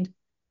mind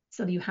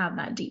so that you have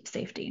that deep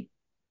safety.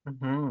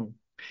 Mhm.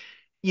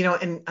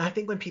 And I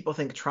think when people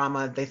think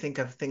trauma, they think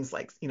of things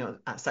like,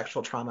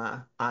 sexual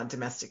trauma,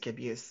 domestic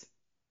abuse.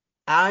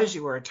 As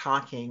you were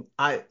talking,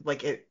 I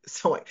like it.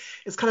 So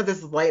it's kind of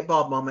this light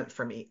bulb moment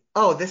for me.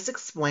 Oh, this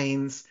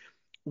explains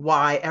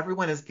why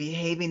everyone is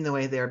behaving the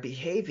way they're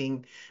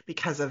behaving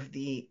because of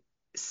the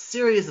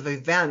series of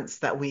events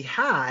that we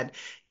had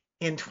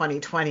in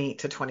 2020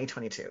 to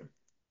 2022.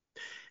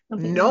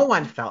 No Completely.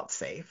 one felt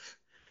safe.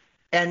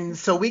 And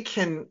so we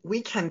can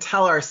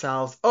tell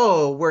ourselves,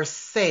 "Oh, we're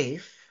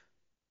safe,"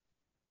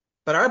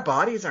 but our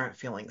bodies aren't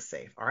feeling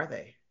safe, are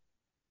they?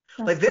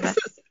 That's Like this correct.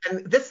 is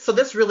and this so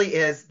this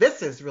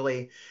is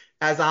really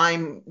as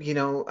I'm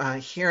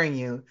hearing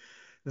you,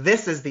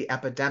 this is the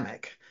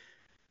epidemic,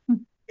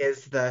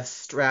 is the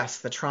stress,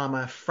 the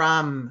trauma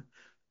from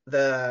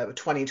the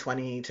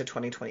 2020 to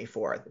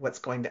 2024,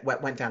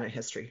 what went down in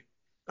history.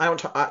 I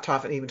don't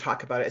often even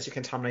talk about it. As you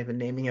can tell, I'm not even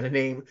naming it a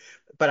name,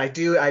 but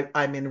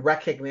I'm in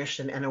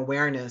recognition and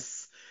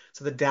awareness.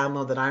 So the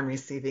download that I'm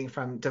receiving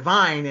from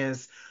divine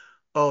is,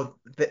 oh,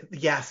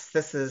 yes,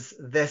 this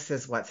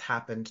is what's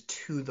happened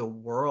to the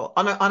world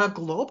on a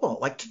global,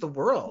 like, to the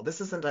world.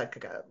 This isn't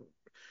like a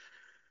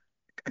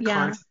Yeah.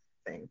 concept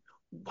thing.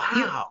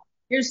 You Wow.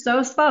 you're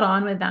so spot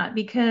on with that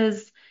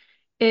because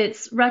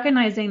it's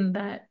recognizing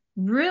that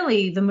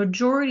really the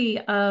majority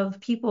of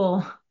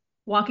people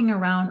walking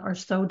around are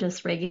so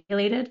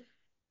dysregulated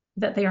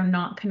that they are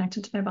not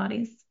connected to their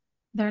bodies.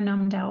 They're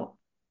numbed out.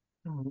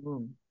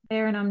 Mhm.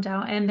 They're numbed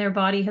out, and their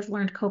body has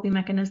learned coping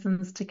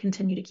mechanisms to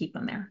continue to keep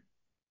them there.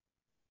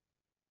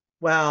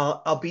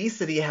 Well,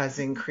 obesity has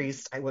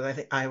increased, I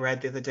think I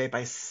read the other day,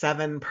 by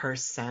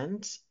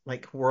 7%,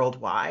 like,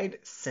 worldwide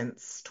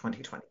since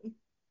 2020.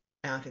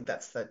 And I think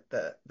that's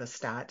the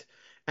stat.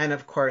 And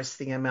of course,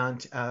 the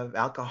amount of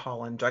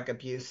alcohol and drug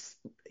abuse,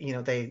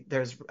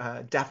 there's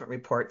definite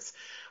reports.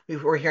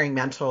 We're hearing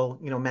mental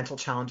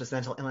challenges,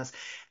 mental illness,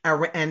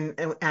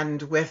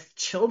 and with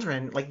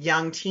children, like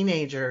young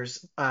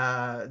teenagers,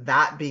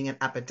 that being an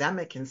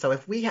epidemic. And so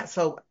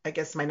so I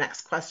guess my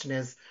next question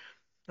is,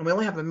 and we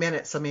only have a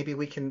minute, so maybe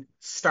we can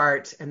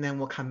start and then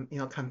we'll come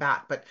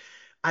back. But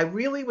I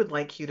really would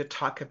like you to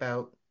talk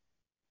about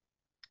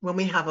when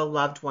we have a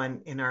loved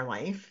one in our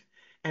life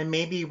and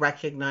maybe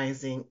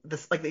recognizing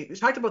this, like we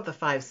talked about the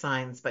five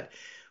signs, but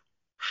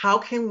how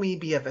can we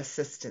be of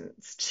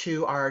assistance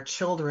to our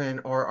children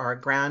or our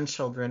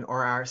grandchildren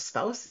or our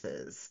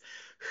spouses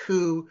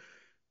who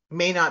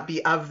may not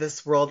be of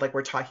this world, like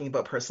we're talking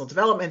about personal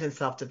development and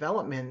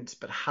self-development,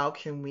 but how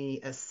can we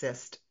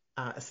assist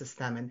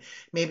them? And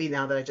maybe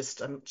now that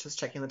I'm just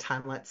checking the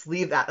time, let's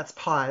leave that. Let's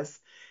pause.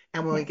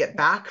 And when we Okay. get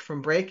back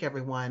from break,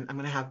 everyone, I'm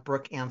going to have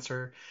Brooke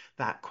answer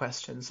that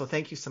question. So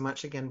thank you so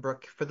much again,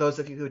 Brooke. For those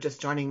of you who are just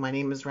joining, my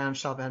name is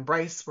Ranchelle Van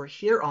Bryce. We're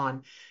here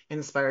on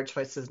Inspired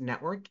Choices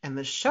Network, and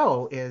the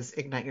show is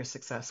Ignite Your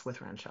Success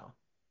with Ranchelle.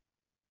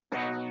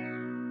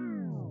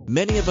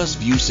 Many of us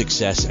view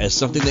success as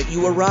something that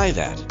you arrive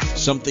at,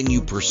 something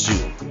you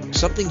pursue,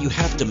 something you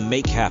have to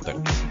make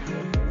happen.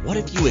 What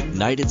if you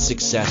ignited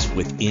success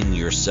within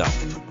yourself?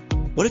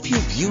 What if you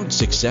viewed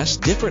success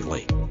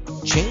differently?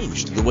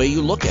 Changed the way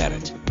you look at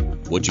it?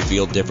 Would you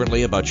feel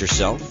differently about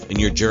yourself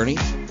and your journey?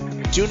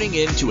 Tuning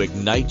in to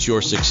Ignite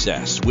Your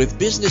Success with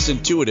business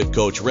intuitive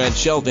coach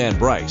Ranchelle Van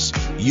Bryce,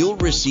 you'll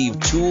receive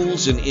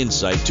tools and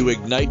insight to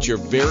ignite your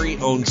very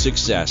own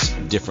success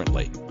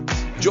differently.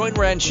 Join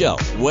Ranchelle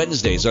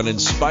Wednesdays on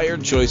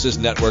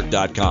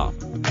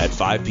InspiredChoicesNetwork.com at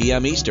 5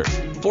 p.m. Eastern,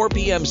 4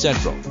 p.m.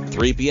 Central,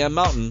 3 p.m.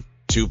 Mountain,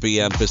 2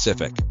 p.m.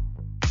 Pacific.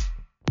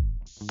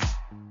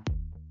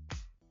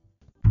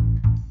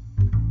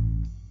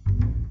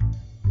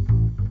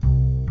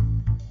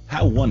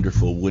 How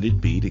wonderful would it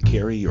be to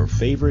carry your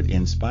favorite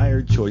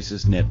Inspired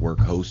Choices Network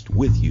host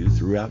with you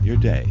throughout your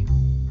day?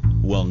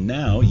 Well,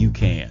 now you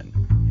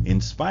can.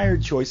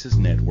 Inspired Choices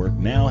Network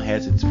now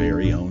has its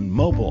very own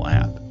mobile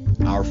app.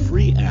 Our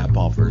free app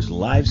offers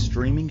live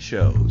streaming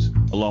shows,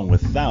 along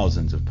with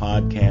thousands of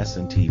podcasts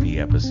and TV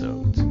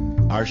episodes.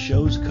 Our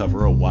shows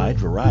cover a wide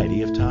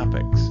variety of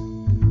topics.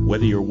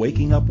 Whether you're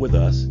waking up with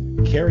us,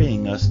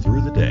 carrying us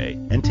through the day,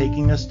 and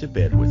taking us to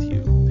bed with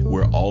you,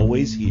 we're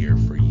always here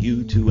for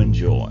you to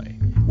enjoy.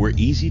 We're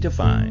easy to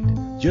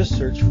find. Just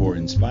search for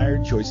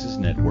Inspired Choices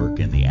Network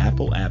in the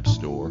Apple App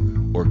Store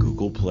or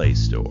Google Play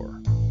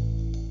Store.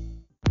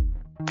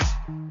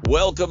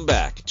 Welcome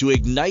back to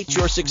Ignite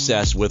Your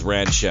Success with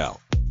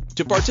Ranchelle.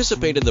 To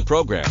participate in the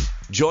program,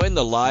 join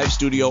the live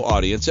studio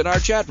audience in our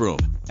chat room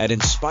at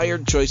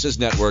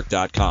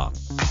InspiredChoicesNetwork.com.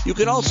 You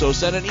can also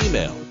send an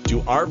email to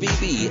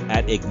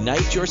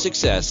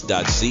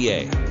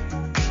rvb@igniteyoursuccess.ca.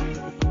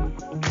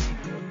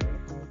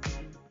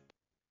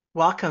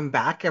 Welcome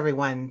back,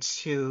 everyone,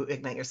 to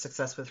Ignite Your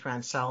Success with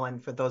Ranchelle.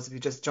 And for those of you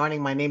just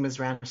joining, my name is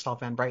Ranchelle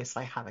Van Bryce.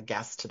 I have a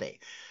guest today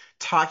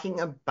talking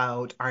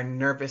about our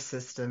nervous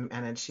system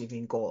and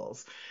achieving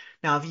goals.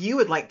 Now, if you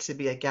would like to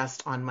be a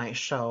guest on my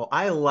show,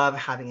 I love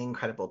having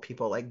incredible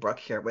people like Brooke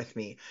here with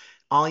me.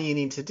 All you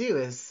need to do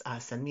is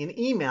send me an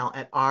email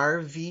at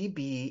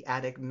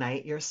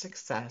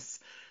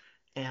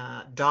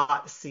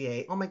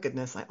rvb@igniteyoursuccess.ca. Oh my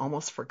goodness, I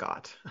almost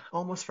forgot.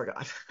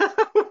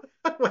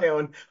 my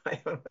own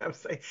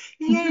website.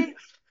 Yay!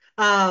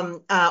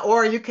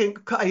 Or you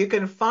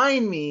can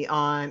find me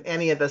on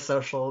any of the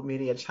social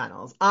media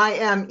channels. I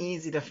am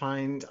easy to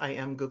find. I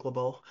am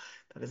Googleable.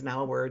 That is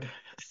now a word.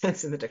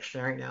 It's in the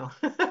dictionary now.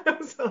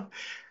 So,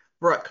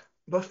 Brooke,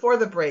 before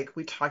the break,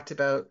 we talked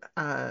about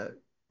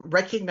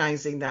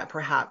recognizing that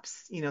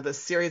perhaps, the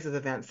series of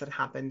events that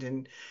happened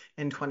in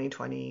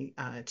 2020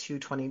 to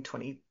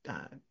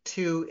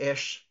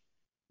 2022-ish,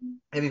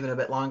 maybe even a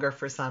bit longer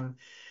for some,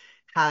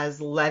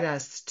 has led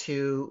us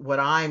to what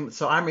I'm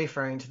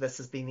referring to this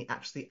as being the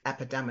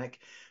epidemic,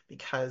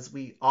 because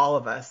all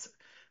of us,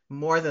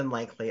 more than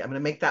likely, I'm going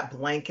to make that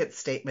blanket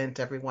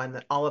statement, everyone,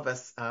 that all of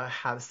us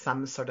have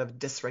some sort of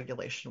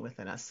dysregulation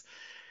within us.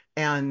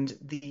 And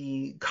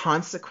the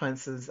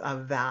consequences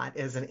of that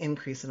is an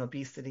increase in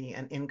obesity,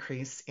 an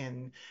increase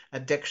in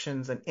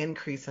addictions, an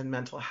increase in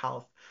mental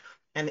health,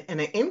 and an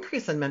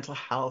increase in mental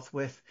health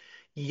with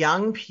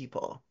young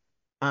people.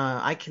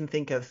 I can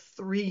think of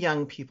 3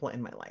 young people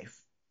in my life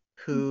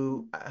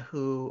who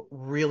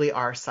really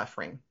are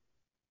suffering.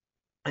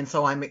 And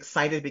so I'm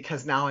excited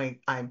because now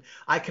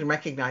I can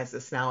recognize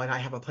this now, and I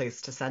have a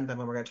place to send them,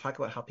 and we're going to talk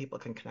about how people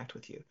can connect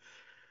with you.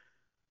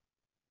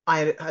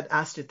 I had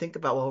asked you to think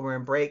about, while we're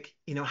in break,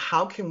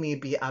 how can we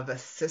be of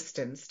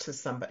assistance to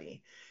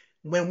somebody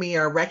when we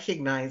are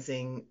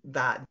recognizing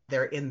that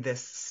they're in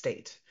this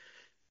state?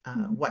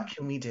 What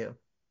can we do?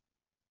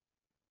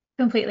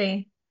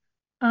 Completely.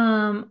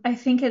 I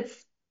think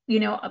it's,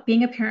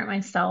 being a parent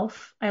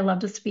myself, I love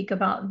to speak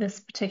about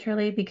this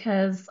particularly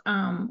because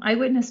I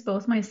witnessed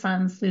both my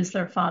sons lose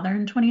their father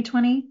in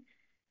 2020.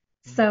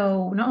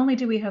 So not only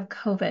do we have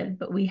COVID,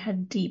 but we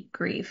had deep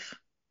grief.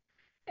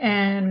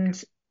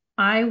 And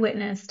I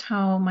witnessed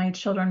how my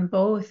children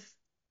both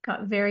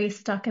got very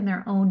stuck in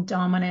their own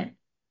dominant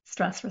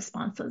stress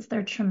responses,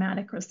 their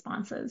traumatic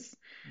responses.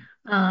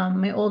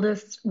 My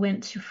oldest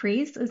went to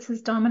freeze as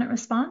his dominant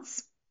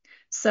response.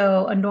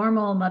 So a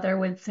normal mother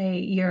would say,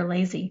 "You're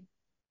lazy.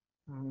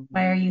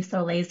 Why are you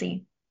so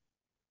lazy?"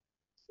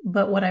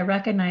 But what I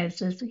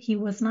recognized is he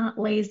was not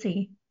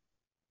lazy.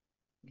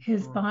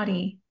 His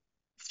body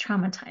is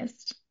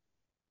traumatized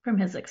from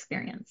his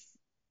experience.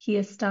 He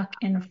is stuck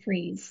in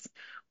freeze,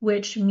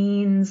 which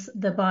means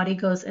the body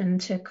goes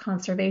into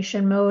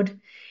conservation mode.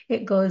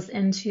 It goes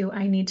into,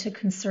 I need to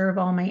conserve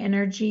all my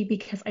energy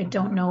because I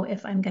don't know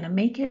if I'm going to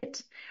make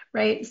it.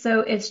 Right.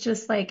 So it's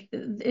just like,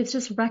 it's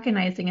just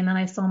recognizing. And then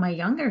I saw my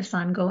younger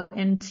son go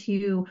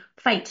into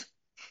fight.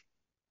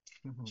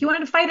 He wanted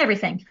to fight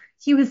everything.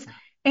 He was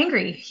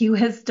angry. He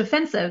was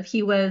defensive.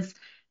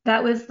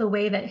 That was the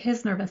way that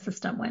his nervous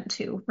system went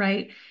to,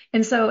 right?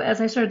 And so as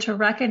I started to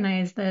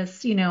recognize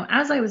this,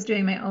 as I was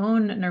doing my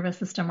own nervous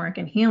system work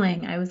and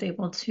healing, I was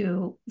able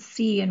to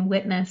see and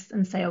witness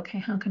and say, okay,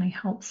 how can I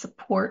help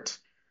support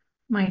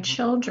my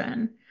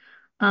children?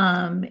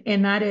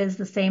 And that is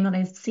the same that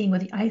I'm seeing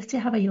I used to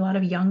have a lot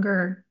of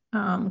younger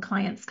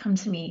clients come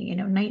to me,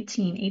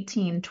 19,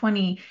 18,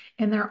 20,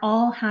 and they're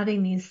all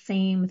having these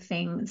same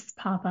things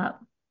pop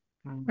up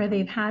where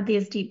they've had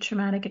these deep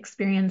traumatic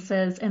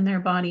experiences and their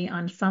body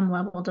on some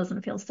level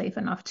doesn't feel safe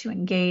enough to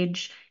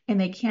engage, and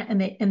they can't,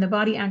 and the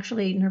body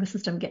actually, nervous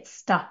system gets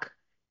stuck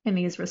in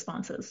these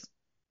responses.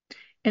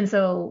 And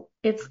so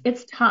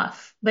it's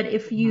tough, but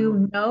if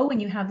you know and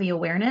you have the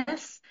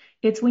awareness,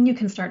 it's when you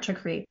can start to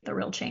create the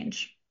real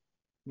change.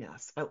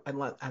 Yes, I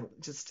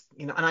just,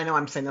 and I know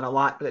I'm saying that a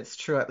lot, but it's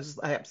true.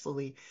 I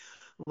absolutely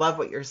love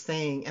what you're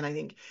saying. And I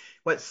think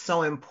what's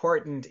so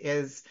important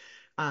is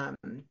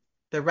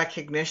the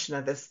recognition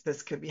of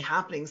this could be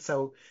happening.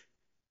 So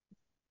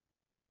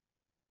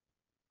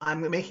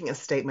I'm making a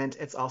statement.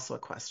 It's also a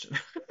question.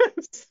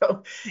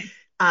 So,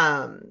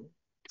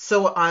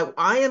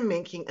 I am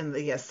making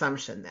the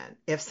assumption that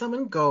if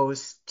someone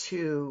goes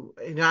to,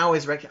 I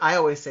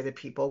always say to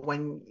people,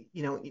 when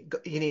you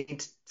need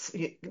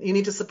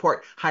to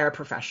support, hire a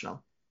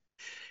professional.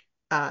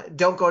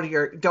 Don't go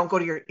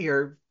to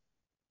your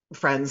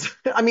friends.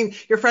 I mean,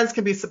 your friends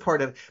can be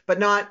supportive, but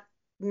not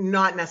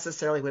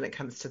necessarily when it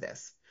comes to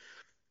this.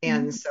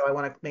 And so I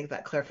want to make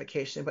that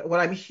clarification. But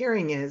what I'm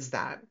hearing is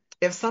that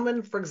if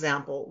someone, for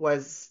example,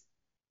 was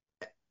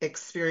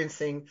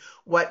experiencing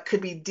what could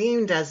be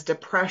deemed as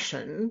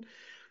depression,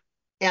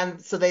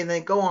 and so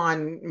they go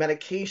on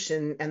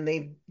medication and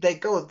they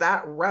go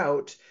that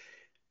route,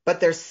 but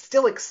they're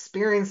still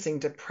experiencing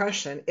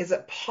depression, is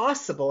it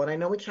possible? And I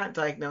know we can't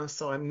diagnose,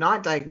 so I'm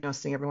not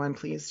diagnosing everyone,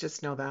 please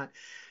just know that.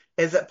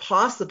 Is it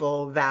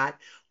possible that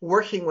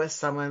working with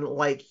someone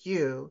like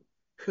you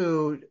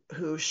who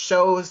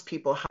shows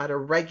people how to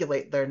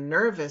regulate their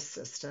nervous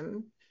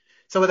system,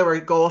 so whether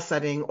we're goal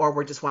setting or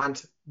we just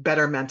want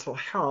better mental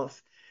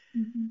health,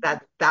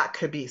 that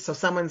could be, so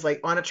someone's like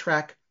on a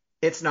trek,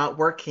 it's not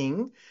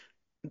working,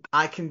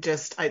 I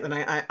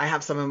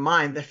have some in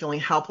mind, they're feeling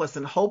helpless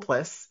and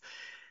hopeless,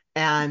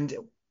 and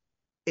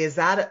is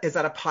that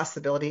a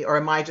possibility, or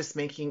am I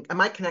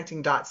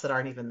connecting dots that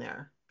aren't even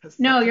there?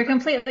 No,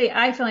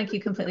 I feel like you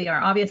completely are.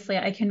 Obviously,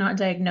 I cannot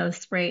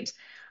diagnose, right?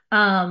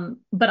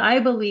 But I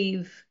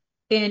believe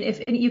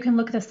if you can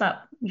look this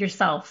up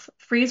yourself,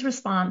 freeze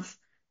response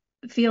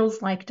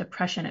feels like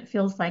depression. It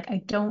feels like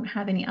I don't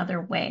have any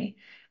other way.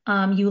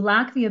 You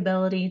lack the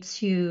ability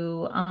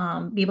to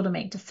be able to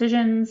make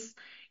decisions.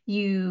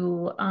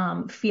 You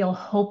feel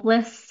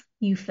hopeless.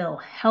 You feel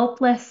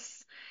helpless.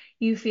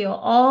 You feel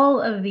all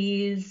of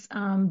these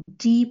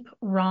deep,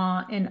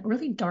 raw, and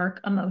really dark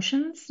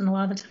emotions. And a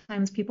lot of the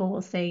times people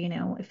will say,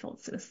 I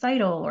felt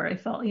suicidal, or I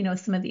felt,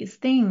 some of these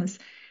things.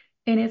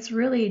 And it's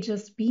really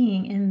just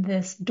being in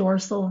this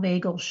dorsal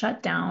vagal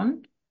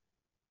shutdown,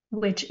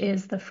 which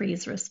is the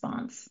freeze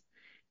response.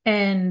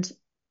 And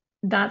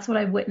that's what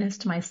I've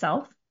witnessed in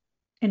myself.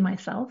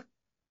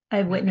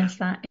 I've witnessed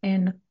that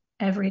in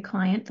every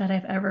client that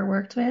I've ever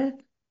worked with.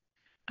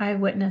 I've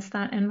witnessed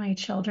that in my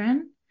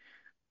children.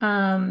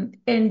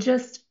 And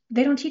just,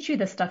 they don't teach you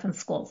this stuff in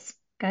schools,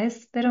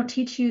 guys. They don't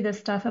teach you this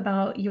stuff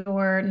about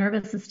your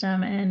nervous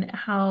system and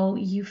how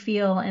you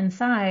feel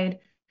inside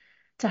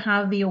to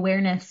have the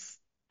awareness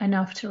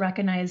enough to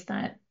recognize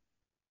that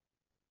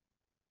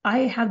I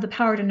have the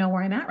power to know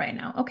where I'm at right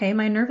now. Okay,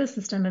 my nervous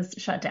system is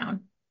shut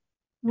down.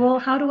 Well,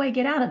 how do I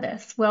get out of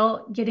this?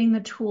 Well, getting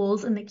the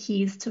tools and the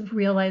keys to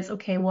realize,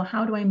 okay, well,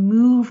 how do I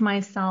move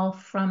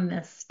myself from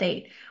this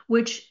state?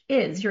 Which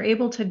is you're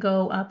able to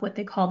go up what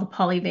they call the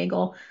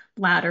polyvagal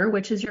ladder,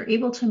 which is you're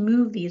able to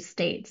move these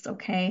states,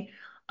 okay?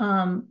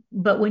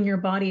 But when your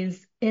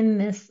body's in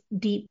this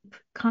deep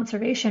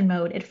conservation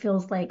mode, it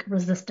feels like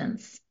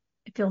resistance.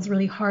 It feels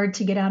really hard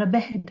to get out of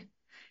bed.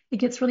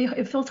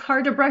 It feels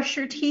hard to brush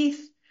your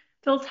teeth,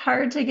 feels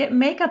hard to get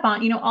makeup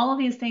on. All of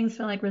these things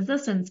feel like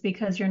resistance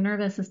because your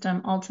nervous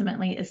system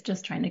ultimately is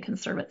just trying to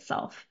conserve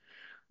itself.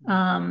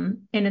 And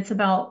it's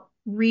about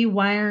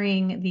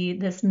rewiring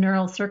this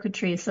neural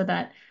circuitry so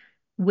that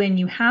when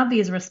you have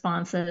these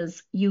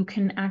responses, you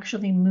can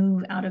actually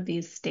move out of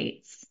these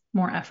states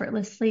more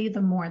effortlessly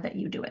the more that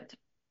you do it.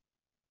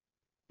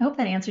 I hope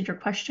that answered your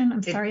question.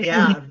 I'm sorry.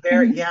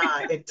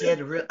 It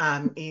did.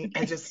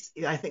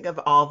 I think of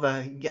all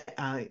the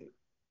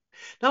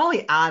not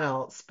only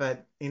adults,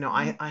 but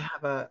I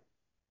have a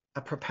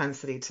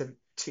propensity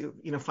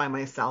to find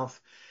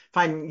myself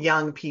find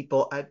young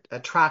people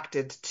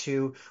attracted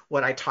to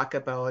what I talk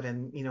about.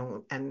 And,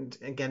 and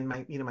again,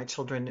 my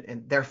children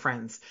and their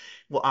friends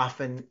will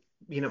often,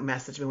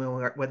 message me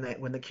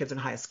when the kids in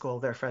high school,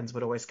 their friends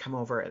would always come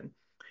over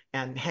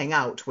and hang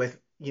out with,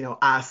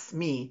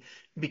 me,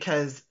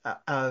 because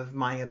of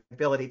my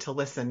ability to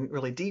listen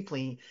really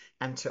deeply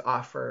and to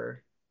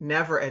offer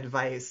never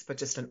advice, but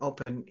just an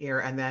open ear,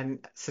 and then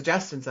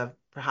suggestions of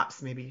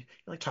perhaps maybe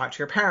like talk to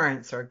your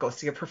parents or go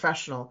see a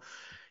professional.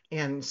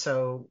 And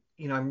so,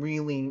 I'm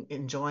really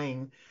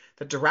enjoying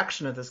the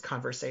direction of this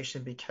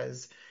conversation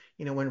because,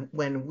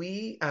 when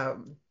we,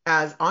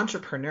 as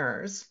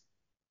entrepreneurs,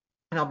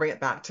 and I'll bring it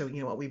back to,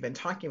 what we've been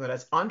talking about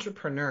as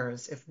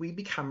entrepreneurs, if we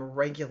become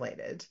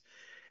regulated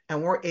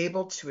and we're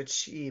able to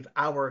achieve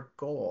our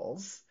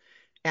goals,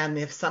 and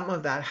if some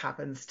of that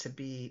happens to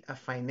be a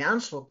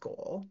financial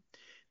goal,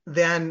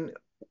 then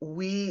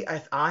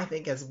I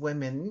think as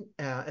women,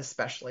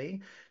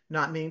 especially,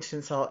 not meaning to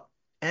insult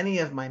any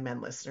of my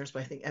men listeners,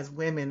 but I think as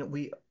women,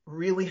 we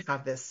really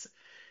have this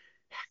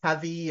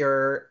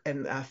heavier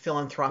and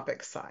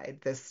philanthropic side,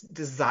 this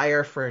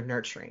desire for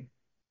nurturing.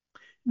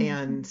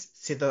 And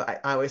see, I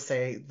always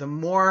say the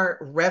more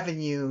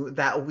revenue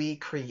that we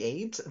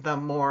create, the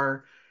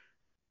more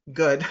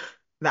good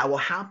that will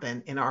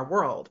happen in our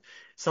world.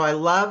 So I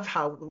love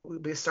how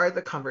we started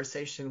the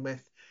conversation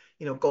with,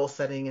 goal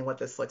setting and what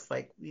this looks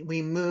like.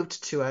 We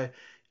moved to a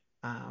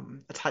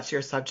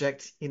touchier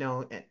subject,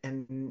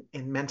 and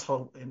in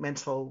mental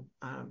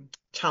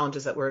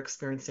challenges that we're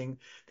experiencing,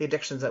 the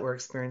addictions that we're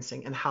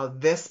experiencing, and how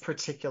this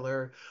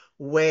particular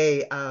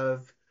way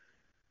of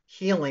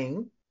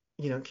healing,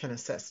 can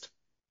assist.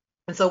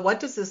 And so what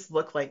does this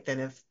look like then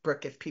if,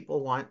 Brooke, if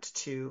people want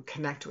to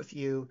connect with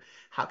you,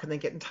 how can they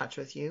get in touch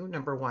with you,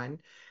 number one?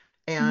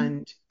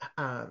 And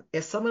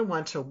if someone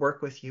wants to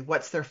work with you,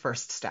 what's their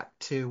first step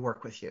to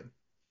work with you?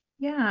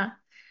 Yeah.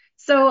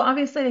 So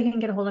obviously they can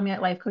get a hold of me at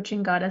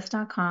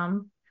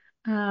lifecoachinggoddess.com.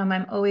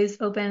 I'm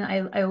always open.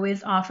 I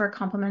always offer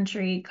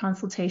complimentary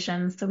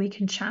consultations so we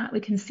can chat.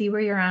 We can see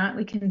where you're at.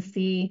 We can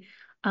see,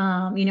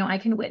 I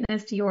can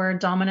witness your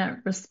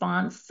dominant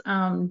response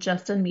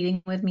just in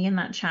meeting with me in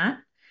that chat.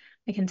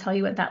 I can tell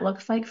you what that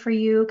looks like for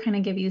you, kind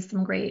of give you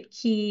some great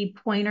key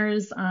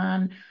pointers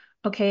on,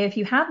 okay, if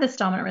you have this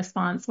dominant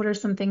response, what are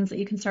some things that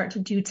you can start to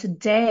do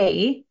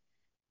today,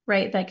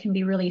 right, that can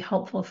be really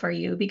helpful for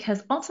you?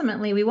 Because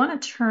ultimately, we want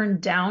to turn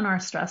down our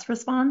stress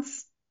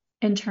response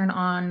and turn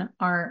on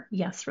our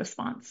yes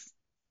response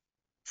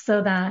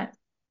so that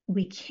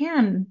we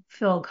can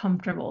feel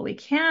comfortable, we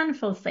can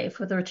feel safe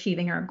with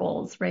achieving our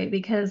goals, right?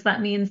 Because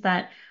that means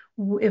that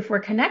if we're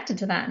connected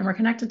to that and we're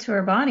connected to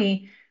our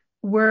body,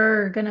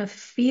 we're going to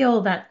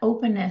feel that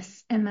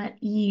openness and that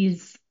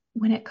ease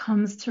when it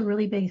comes to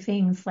really big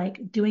things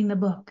like doing the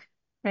book,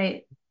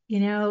 right?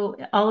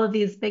 All of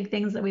these big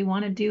things that we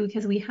want to do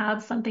because we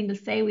have something to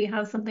say, we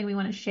have something we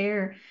want to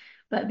share,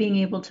 but being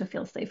able to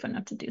feel safe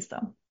enough to do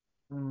so.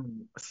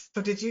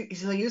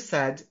 So you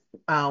said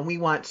we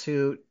want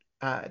to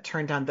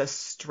turn down the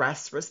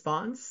stress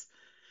response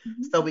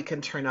so we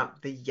can turn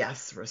up the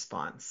yes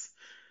response.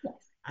 Yes.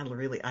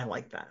 I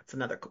like that. It's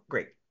another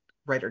great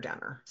writer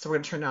downer. So we're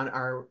going to turn on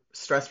our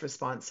stress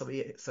response so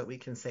we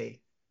can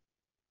say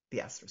the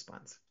yes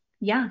response.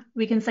 Yeah,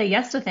 we can say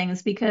yes to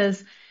things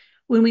because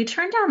when we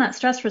turn down that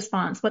stress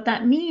response, what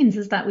that means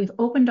is that we've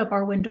opened up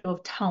our window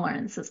of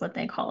tolerance, is what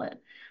they call it,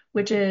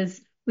 which is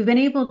we've been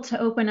able to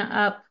open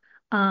up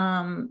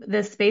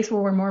this space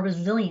where we're more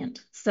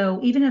resilient. So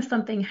even if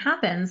something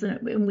happens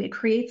and it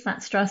creates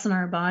that stress in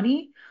our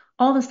body,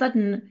 all of a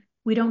sudden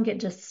we don't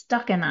get just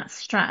stuck in that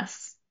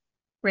stress,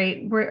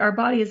 right? Where our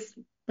body is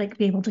like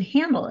be able to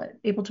handle it,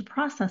 able to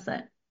process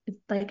it.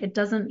 It's like it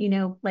doesn't,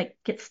 like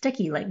get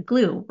sticky like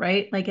glue,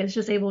 right? Like it's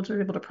just able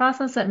to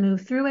process it,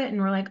 move through it, and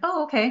we're like,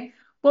 oh, okay.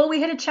 Well, we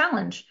hit a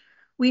challenge.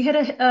 We hit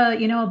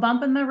a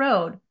bump in the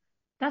road.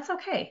 That's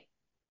okay,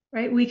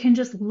 right? We can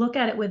just look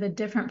at it with a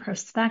different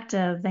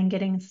perspective than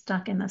getting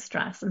stuck in the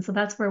stress. And so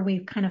that's where we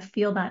kind of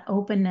feel that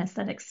openness,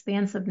 that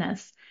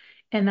expansiveness,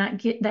 and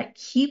that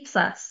keeps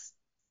us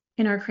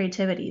in our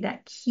creativity,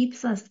 that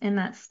keeps us in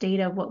that state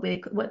of what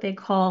they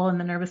call in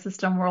the nervous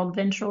system world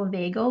ventral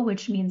vagal,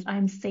 which means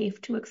I'm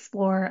safe to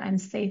explore, I'm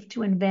safe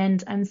to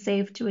invent, I'm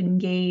safe to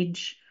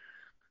engage.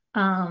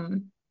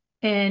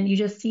 And you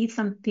just see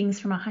some things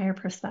from a higher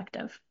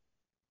perspective.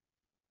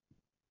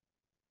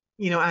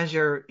 As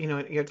you're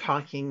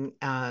talking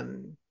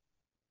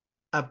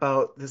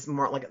about this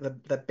more like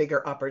the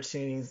bigger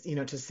opportunities,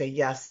 to say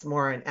yes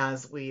more, and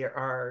as we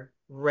are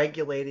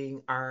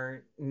regulating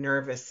our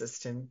nervous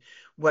system,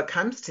 what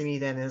comes to me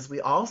then is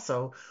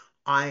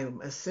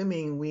I'm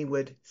assuming we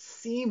would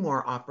see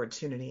more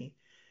opportunity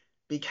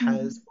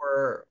because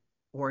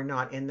we're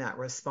not in that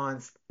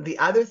response. The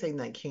other thing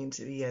that came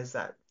to me is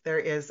that there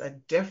is a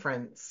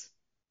difference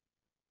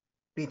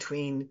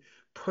between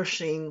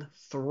pushing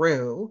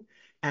through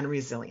and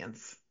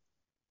resilience.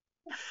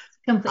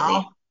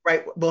 Completely.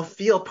 Right, will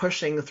feel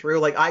pushing through.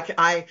 Like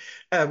as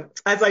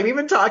I'm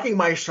even talking,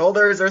 my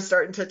shoulders are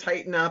starting to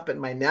tighten up and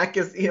my neck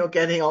is,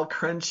 getting all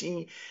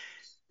crunchy.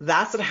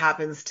 That's what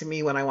happens to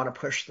me when I want to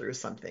push through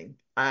something.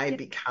 I Yeah.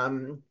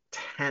 become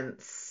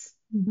tense.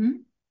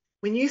 Hmm.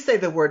 When you say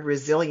the word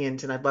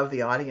resilient, and I'd love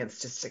the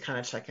audience just to kind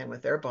of check in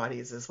with their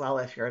bodies as well,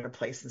 if you're in a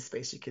place and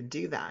space you can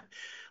do that.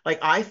 Like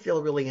I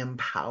feel really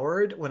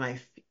empowered when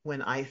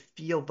I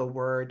feel the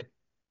word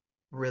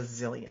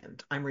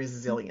resilient. I'm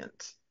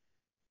resilient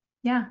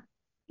Yeah.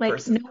 Like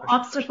versus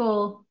pushing, pushing.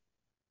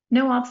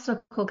 no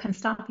obstacle can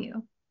stop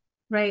you,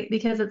 right?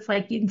 Because it's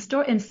like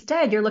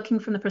instead you're looking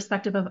from the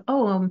perspective of,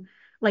 oh,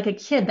 like a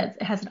kid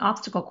that has an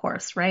obstacle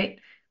course,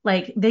 right?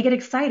 Like they get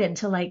excited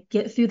to like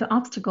get through the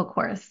obstacle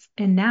course.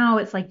 And now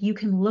it's like you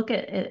can look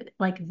at it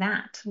like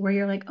that, where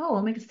you're like, oh,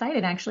 I'm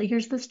excited. Actually,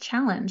 here's this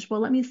challenge. Well,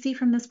 let me see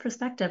from this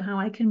perspective how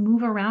I can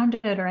move around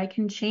it or I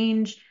can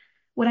change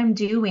what I'm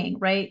doing,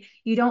 right?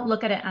 You don't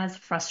look at it as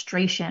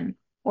frustration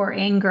or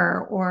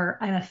anger or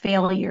I'm a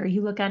failure.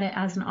 You look at it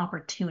as an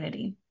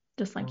opportunity,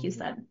 just like you Mm.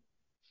 said.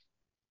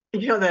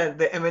 You know,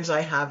 the image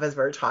I have as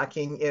we're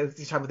talking is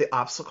you talk about the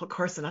obstacle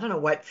course, and I don't know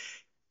what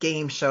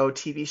game show,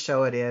 TV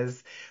show it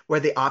is, where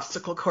the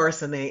obstacle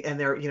course and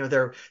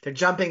they're they're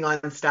jumping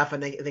on stuff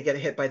and they get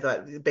hit by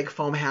the big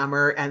foam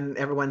hammer and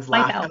everyone's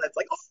laughing. Wipeout. And it's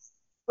like,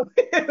 oh,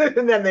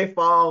 and then they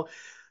fall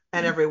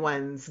and Yeah.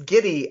 everyone's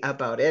giddy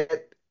about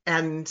it.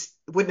 And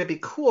wouldn't it be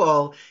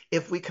cool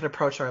if we could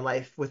approach our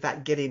life with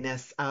that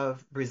giddiness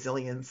of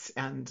resilience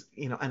and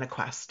and a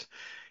quest,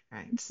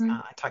 right? Mhm.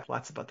 I talk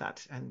lots about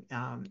that and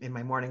in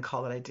my morning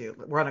call that I do.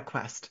 We're on a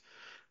quest,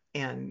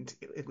 and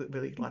it would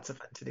really lots of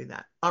fun to do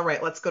that. All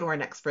right, let's go to our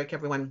next break,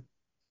 everyone.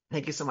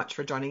 Thank you so much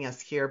for joining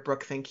us here,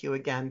 Brooke. Thank you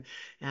again,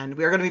 and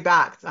we are going to be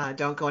back.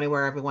 Don't go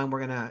anywhere, everyone.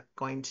 We're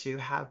going to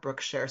have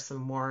Brooke share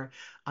some more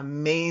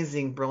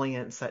amazing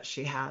brilliance that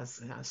she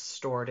has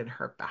stored in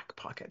her back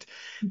pocket.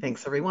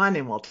 Thanks, everyone,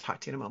 and we'll talk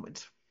to you in a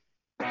moment.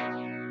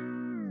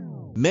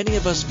 Many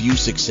of us view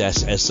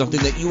success as something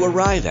that you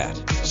arrive at,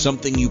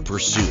 something you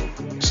pursue,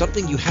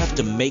 something you have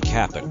to make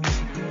happen.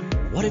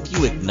 What if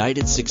you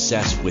ignited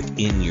success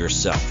within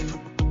yourself?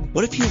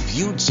 What if you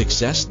viewed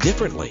success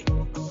differently?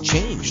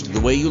 Changed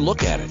the way you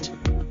look at it?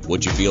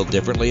 Would you feel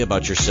differently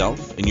about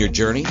yourself and your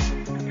journey?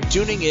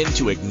 Tuning in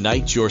to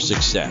Ignite Your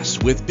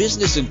Success with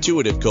business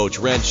intuitive coach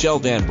Ranchelle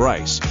Van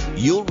Bryce,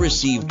 you'll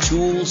receive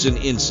tools and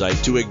insight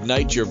to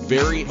ignite your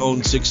very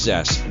own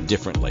success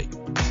differently.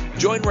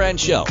 Join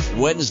Ranchelle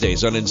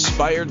Wednesdays on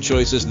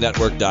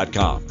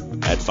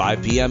InspiredChoicesNetwork.com at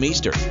 5 p.m.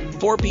 Eastern,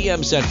 4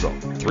 p.m. Central,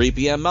 3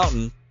 p.m.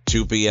 Mountain,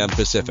 2 p.m.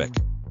 Pacific.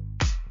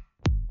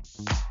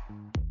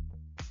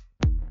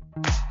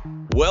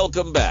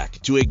 Welcome back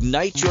to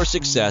Ignite Your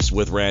Success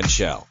with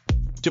Ranchelle.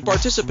 To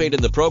participate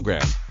in the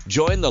program,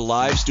 join the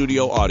live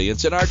studio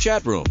audience in our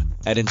chat room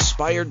at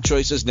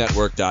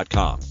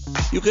InspiredChoicesNetwork.com.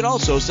 You can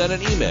also send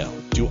an email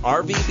to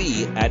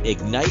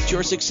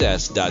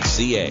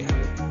rvb@igniteyoursuccess.ca.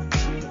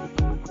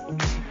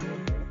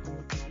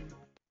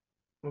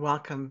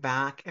 Welcome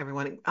back,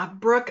 everyone.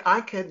 Brooke,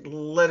 I could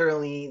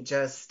literally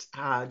just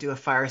do a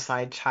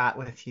fireside chat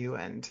with you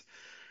and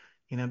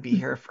be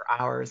here for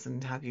hours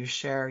and have you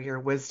share your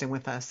wisdom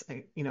with us.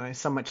 I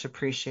so much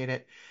appreciate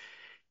it.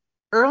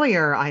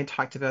 Earlier, I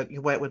talked about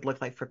what it would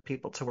look like for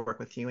people to work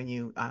with you, and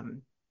you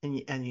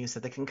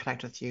said they can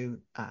connect with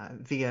you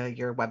via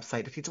your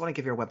website. If you do want to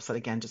give your website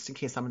again, just in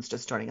case someone's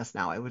just joining us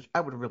now, I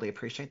would really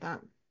appreciate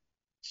that.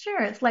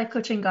 Sure, it's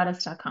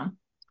lifecoachinggoddess.com.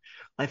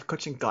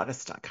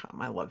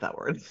 Lifecoachinggoddess.com. I love that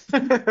word.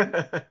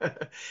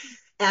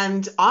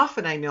 And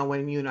often I know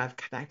when you and I've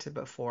connected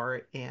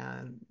before,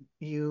 and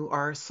you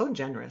are so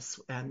generous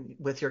and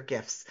with your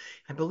gifts.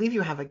 I believe you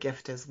have a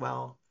gift as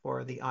well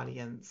for the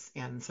audience.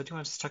 And so do you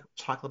want to just talk a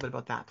little bit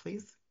about that,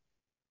 please?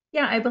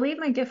 Yeah, I believe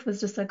my gift was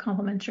just a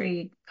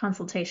complimentary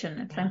consultation,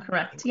 if Yeah, I'm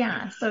correct.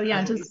 Yeah. So I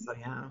yeah, believe just so,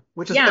 yeah.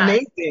 Which is yeah,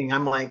 amazing.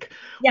 I'm like,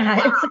 yeah,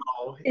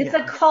 wow. it's a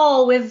Yeah.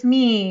 call with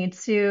me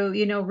to,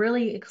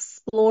 really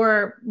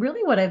explore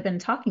really what I've been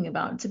talking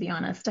about, to be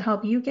honest, to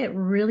help you get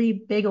really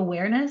big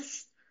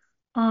awareness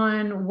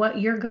on what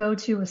your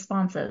go-to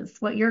response is,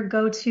 what your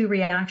go-to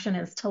reaction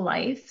is to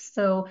life.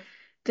 So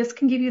this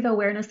can give you the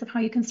awareness of how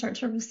you can start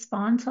to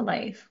respond to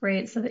life,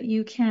 right? So that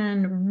you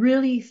can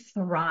really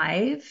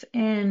thrive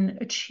and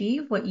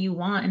achieve what you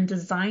want and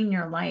design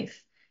your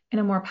life in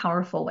a more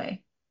powerful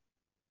way.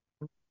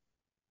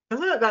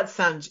 Doesn't that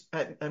sound,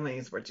 I'm going to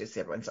use the word juicy,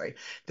 everyone, sorry.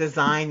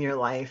 Design your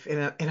life in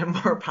a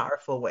more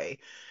powerful way.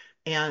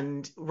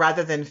 And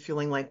rather than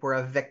feeling like we're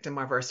a victim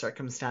of our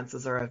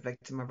circumstances or a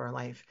victim of our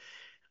life,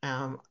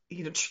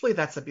 truly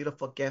that's a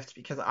beautiful gift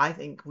because I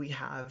think we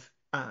have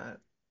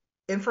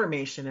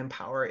information and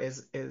power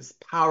is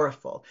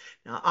powerful.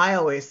 Now, I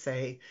always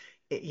say,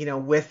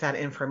 with that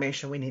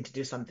information, we need to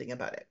do something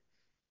about it.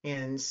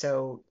 And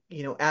so,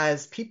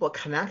 as people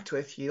connect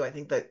with you, I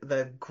think that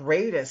the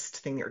greatest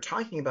thing you're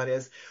talking about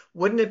is,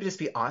 wouldn't it just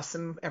be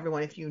awesome,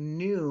 everyone, if you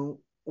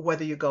knew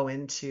whether you go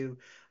into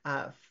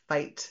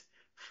fight,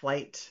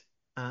 flight,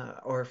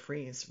 or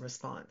freeze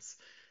response?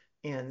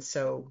 And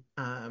so,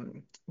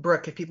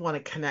 Brooke, if people want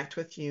to connect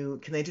with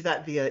you, can they do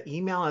that via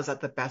email? Is that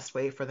the best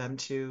way for them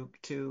to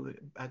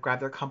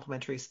grab their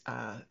complimentary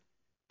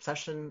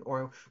session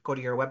or go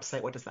to your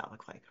website? What does that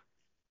look like?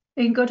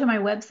 They can go to my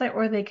website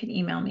or they can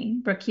email me,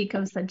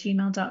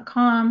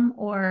 brookekekos@gmail.com,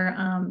 or,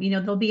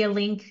 there'll be a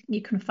link.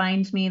 You can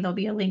find me. There'll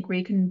be a link where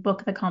you can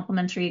book the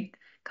complimentary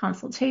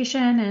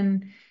consultation,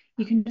 and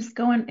you can just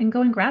go and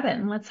grab it,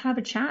 and let's have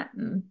a chat,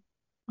 and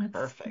let's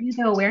give you Perfect.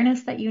 the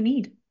awareness that you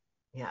need.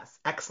 Yes,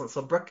 excellent.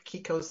 So Brooke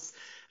Kekos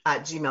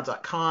at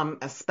gmail.com,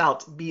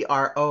 spelt Brooke,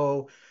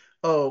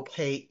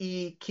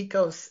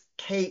 Kekos,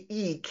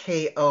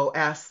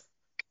 Kekos.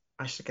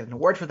 I should get an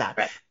award for that,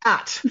 Right.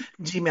 at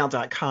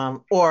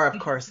gmail.com, or of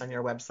course on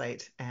your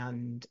website,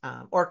 and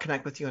or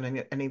connect with you on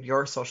any of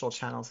your social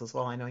channels as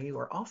well. I know you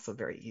are also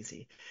very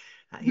easy.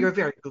 You're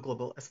very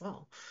Googleable as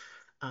well.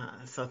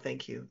 So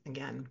thank you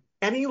again.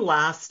 Any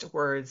last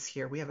words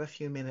here? We have a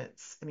few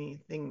minutes.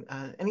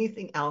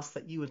 Anything else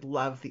that you would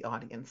love the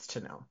audience to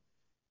know?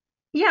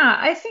 Yeah,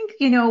 I think,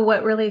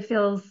 what really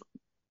feels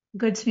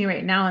good to me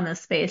right now in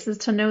this space is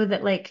to know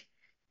that, like,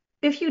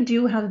 if you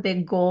do have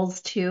big goals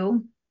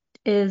too,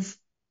 is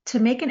to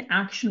make an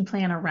action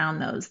plan around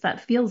those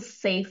that feels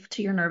safe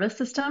to your nervous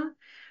system,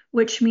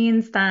 which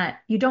means that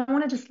you don't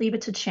want to just leave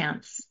it to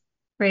chance,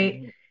 right?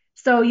 Mhm.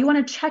 So you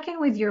want to check in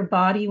with your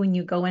body when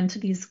you go into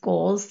these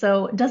goals.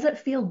 So does it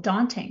feel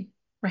daunting,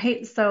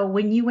 right? So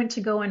when you went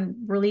to go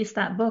and release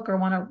that book or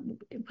want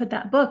to put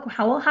that book,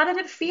 how did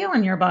it feel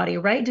in your body,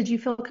 right? Did you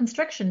feel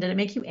constriction? Did it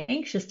make you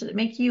anxious? Did it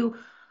make you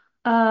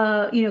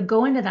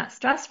go into that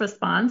stress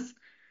response?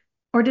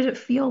 Or did it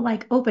feel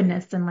like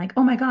openness and like,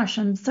 oh my gosh,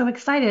 I'm so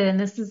excited and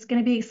this is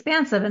going to be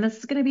expansive and this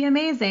is going to be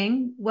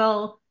amazing?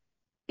 Well,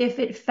 if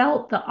it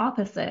felt the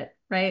opposite,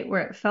 right,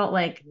 where it felt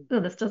like, oh,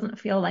 this doesn't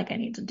feel like I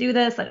need to do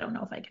this, I don't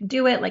know if I can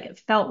do it, like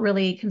it felt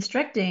really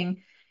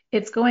constricting,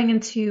 it's going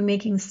into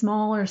making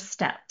smaller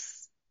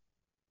steps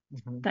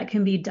Mhm. that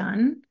can be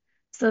done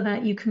so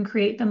that you can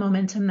create the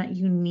momentum that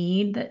you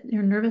need, that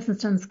your nervous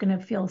system is going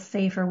to feel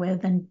safer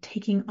with than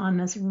taking on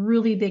this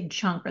really big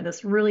chunk or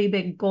this really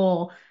big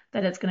goal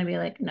that it's going to be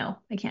like, no,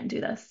 I can't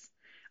do this.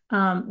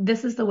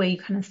 This is the way you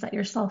kind of set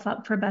yourself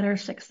up for better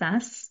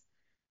success,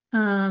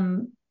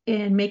 and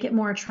make it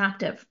more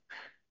attractive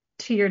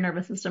to your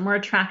nervous system, more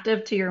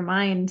attractive to your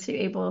mind to be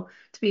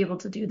able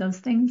to do those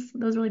things,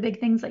 those really big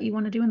things that you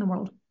want to do in the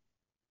world.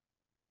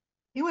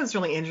 You know what's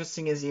really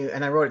interesting is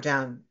and I wrote it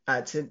down,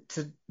 to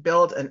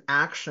build an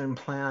action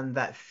plan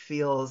that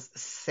feels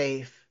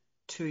safe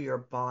to your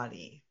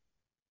body.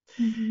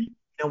 Mhm.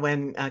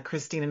 When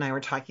Christine and I were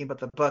talking about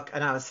the book,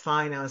 and I was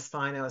fine, I was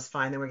fine, I was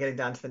fine. Then we're getting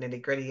down to the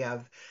nitty gritty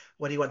of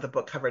what do you want the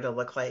book cover to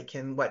look like,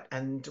 and what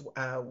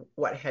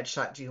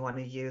headshot do you want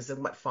to use,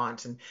 and what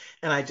font, and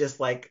I just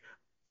like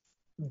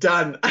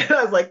done.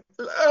 I was like,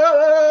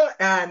 "Ah!"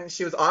 And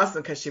she was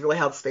awesome because she really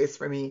held space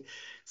for me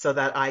so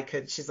that I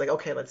could, she's like,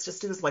 okay, let's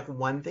just do this like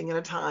one thing at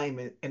a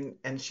time.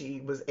 And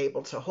she was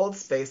able to hold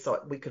space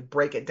so we could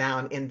break it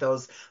down in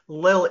those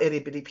little itty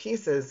bitty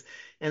pieces.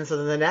 And so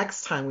then the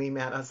next time we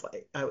met,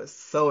 I was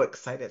so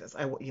excited as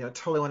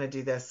totally want to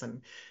do this.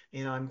 And,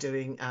 I'm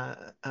doing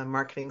a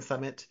marketing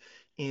summit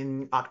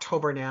in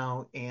October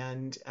now.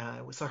 And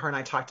so her and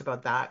I talked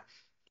about that,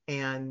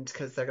 and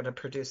because they're going to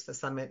produce the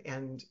summit,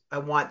 and I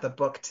want the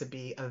book to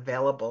be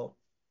available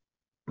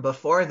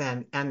before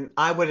then. And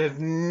I would have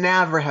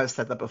never have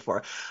said that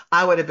before.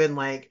 I would have been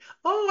like,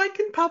 oh, I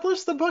can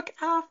publish the book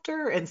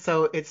after. And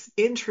so it's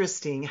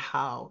interesting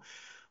how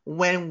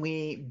when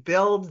we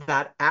build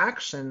that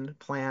action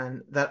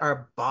plan that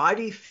our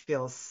body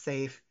feels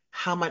safe,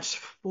 how much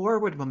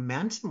forward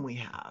momentum we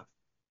have.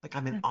 Like,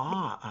 I'm in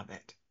awe of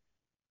it.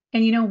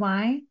 And you know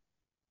why?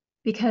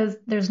 Because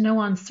there's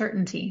no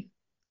uncertainty.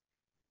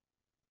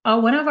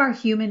 One of our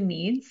human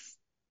needs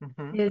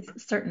Hmm. is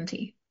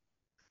certainty.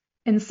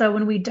 And so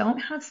when we don't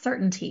have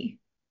certainty,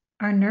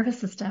 our nervous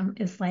system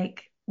is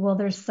like, well,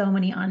 there's so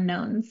many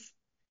unknowns.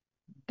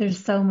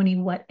 There's so many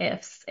what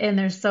ifs and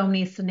there's so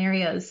many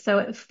scenarios. So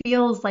it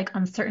feels like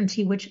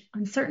uncertainty, which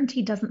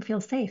uncertainty doesn't feel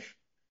safe,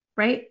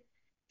 right?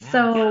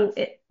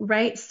 Yes.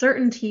 Right,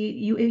 certainty,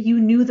 you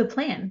knew the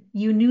plan,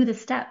 you knew the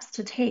steps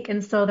to take.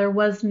 And so there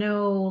was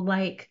no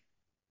like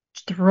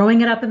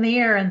throwing it up in the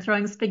air and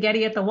throwing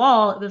spaghetti at the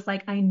wall. It was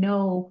like, I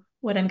know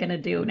what I'm going to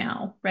do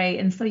now. Right.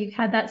 And so you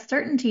had that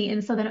certainty.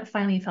 And so then it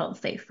finally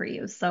felt safe for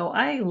you. So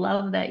I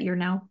love that you're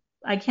now,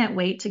 I can't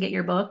wait to get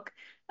your book.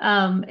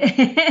 And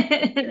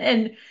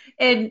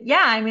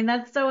yeah, I mean,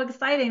 that's so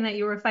exciting that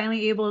you were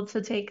finally able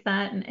to take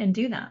that and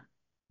do that.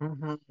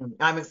 Hmm.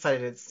 I'm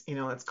excited.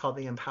 It's called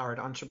The Empowered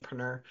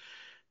Entrepreneur,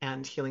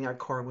 and healing our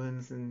core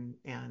wounds, and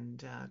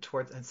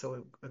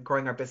so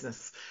growing our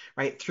business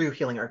right through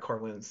healing our core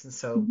wounds. And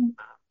so Mhm.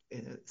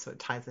 so it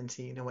ties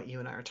into what you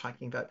and I are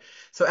talking about.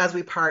 So as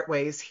we part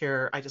ways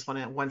here, I just want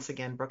to once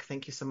again, Brooke,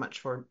 thank you so much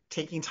for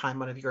taking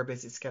time out of your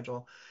busy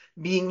schedule,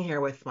 being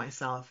here with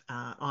myself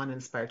on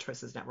Inspired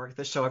Choices Network.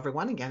 The show,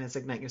 everyone, again, is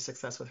Ignite Your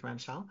Success with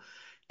Ranchelle.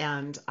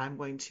 And I'm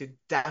going to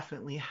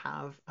definitely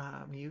have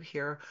you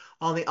here.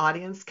 All the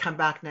audience, come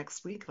back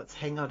next week. Let's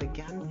hang out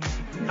again.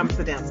 Come to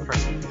the dance party.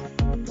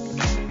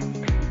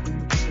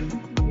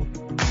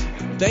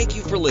 Thank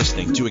you for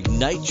listening to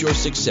Ignite Your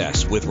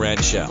Success with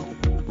Ranchelle.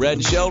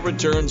 Ranchelle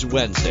returns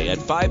Wednesday at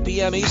 5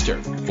 p.m.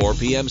 Eastern, 4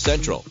 p.m.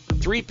 Central.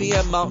 3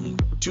 p.m. Mountain,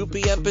 2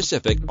 p.m.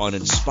 Pacific on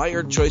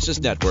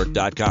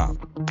InspiredChoicesNetwork.com.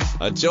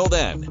 Until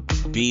then,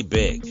 be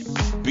big,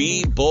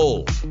 be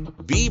bold,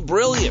 be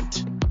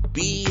brilliant,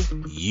 be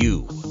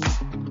you.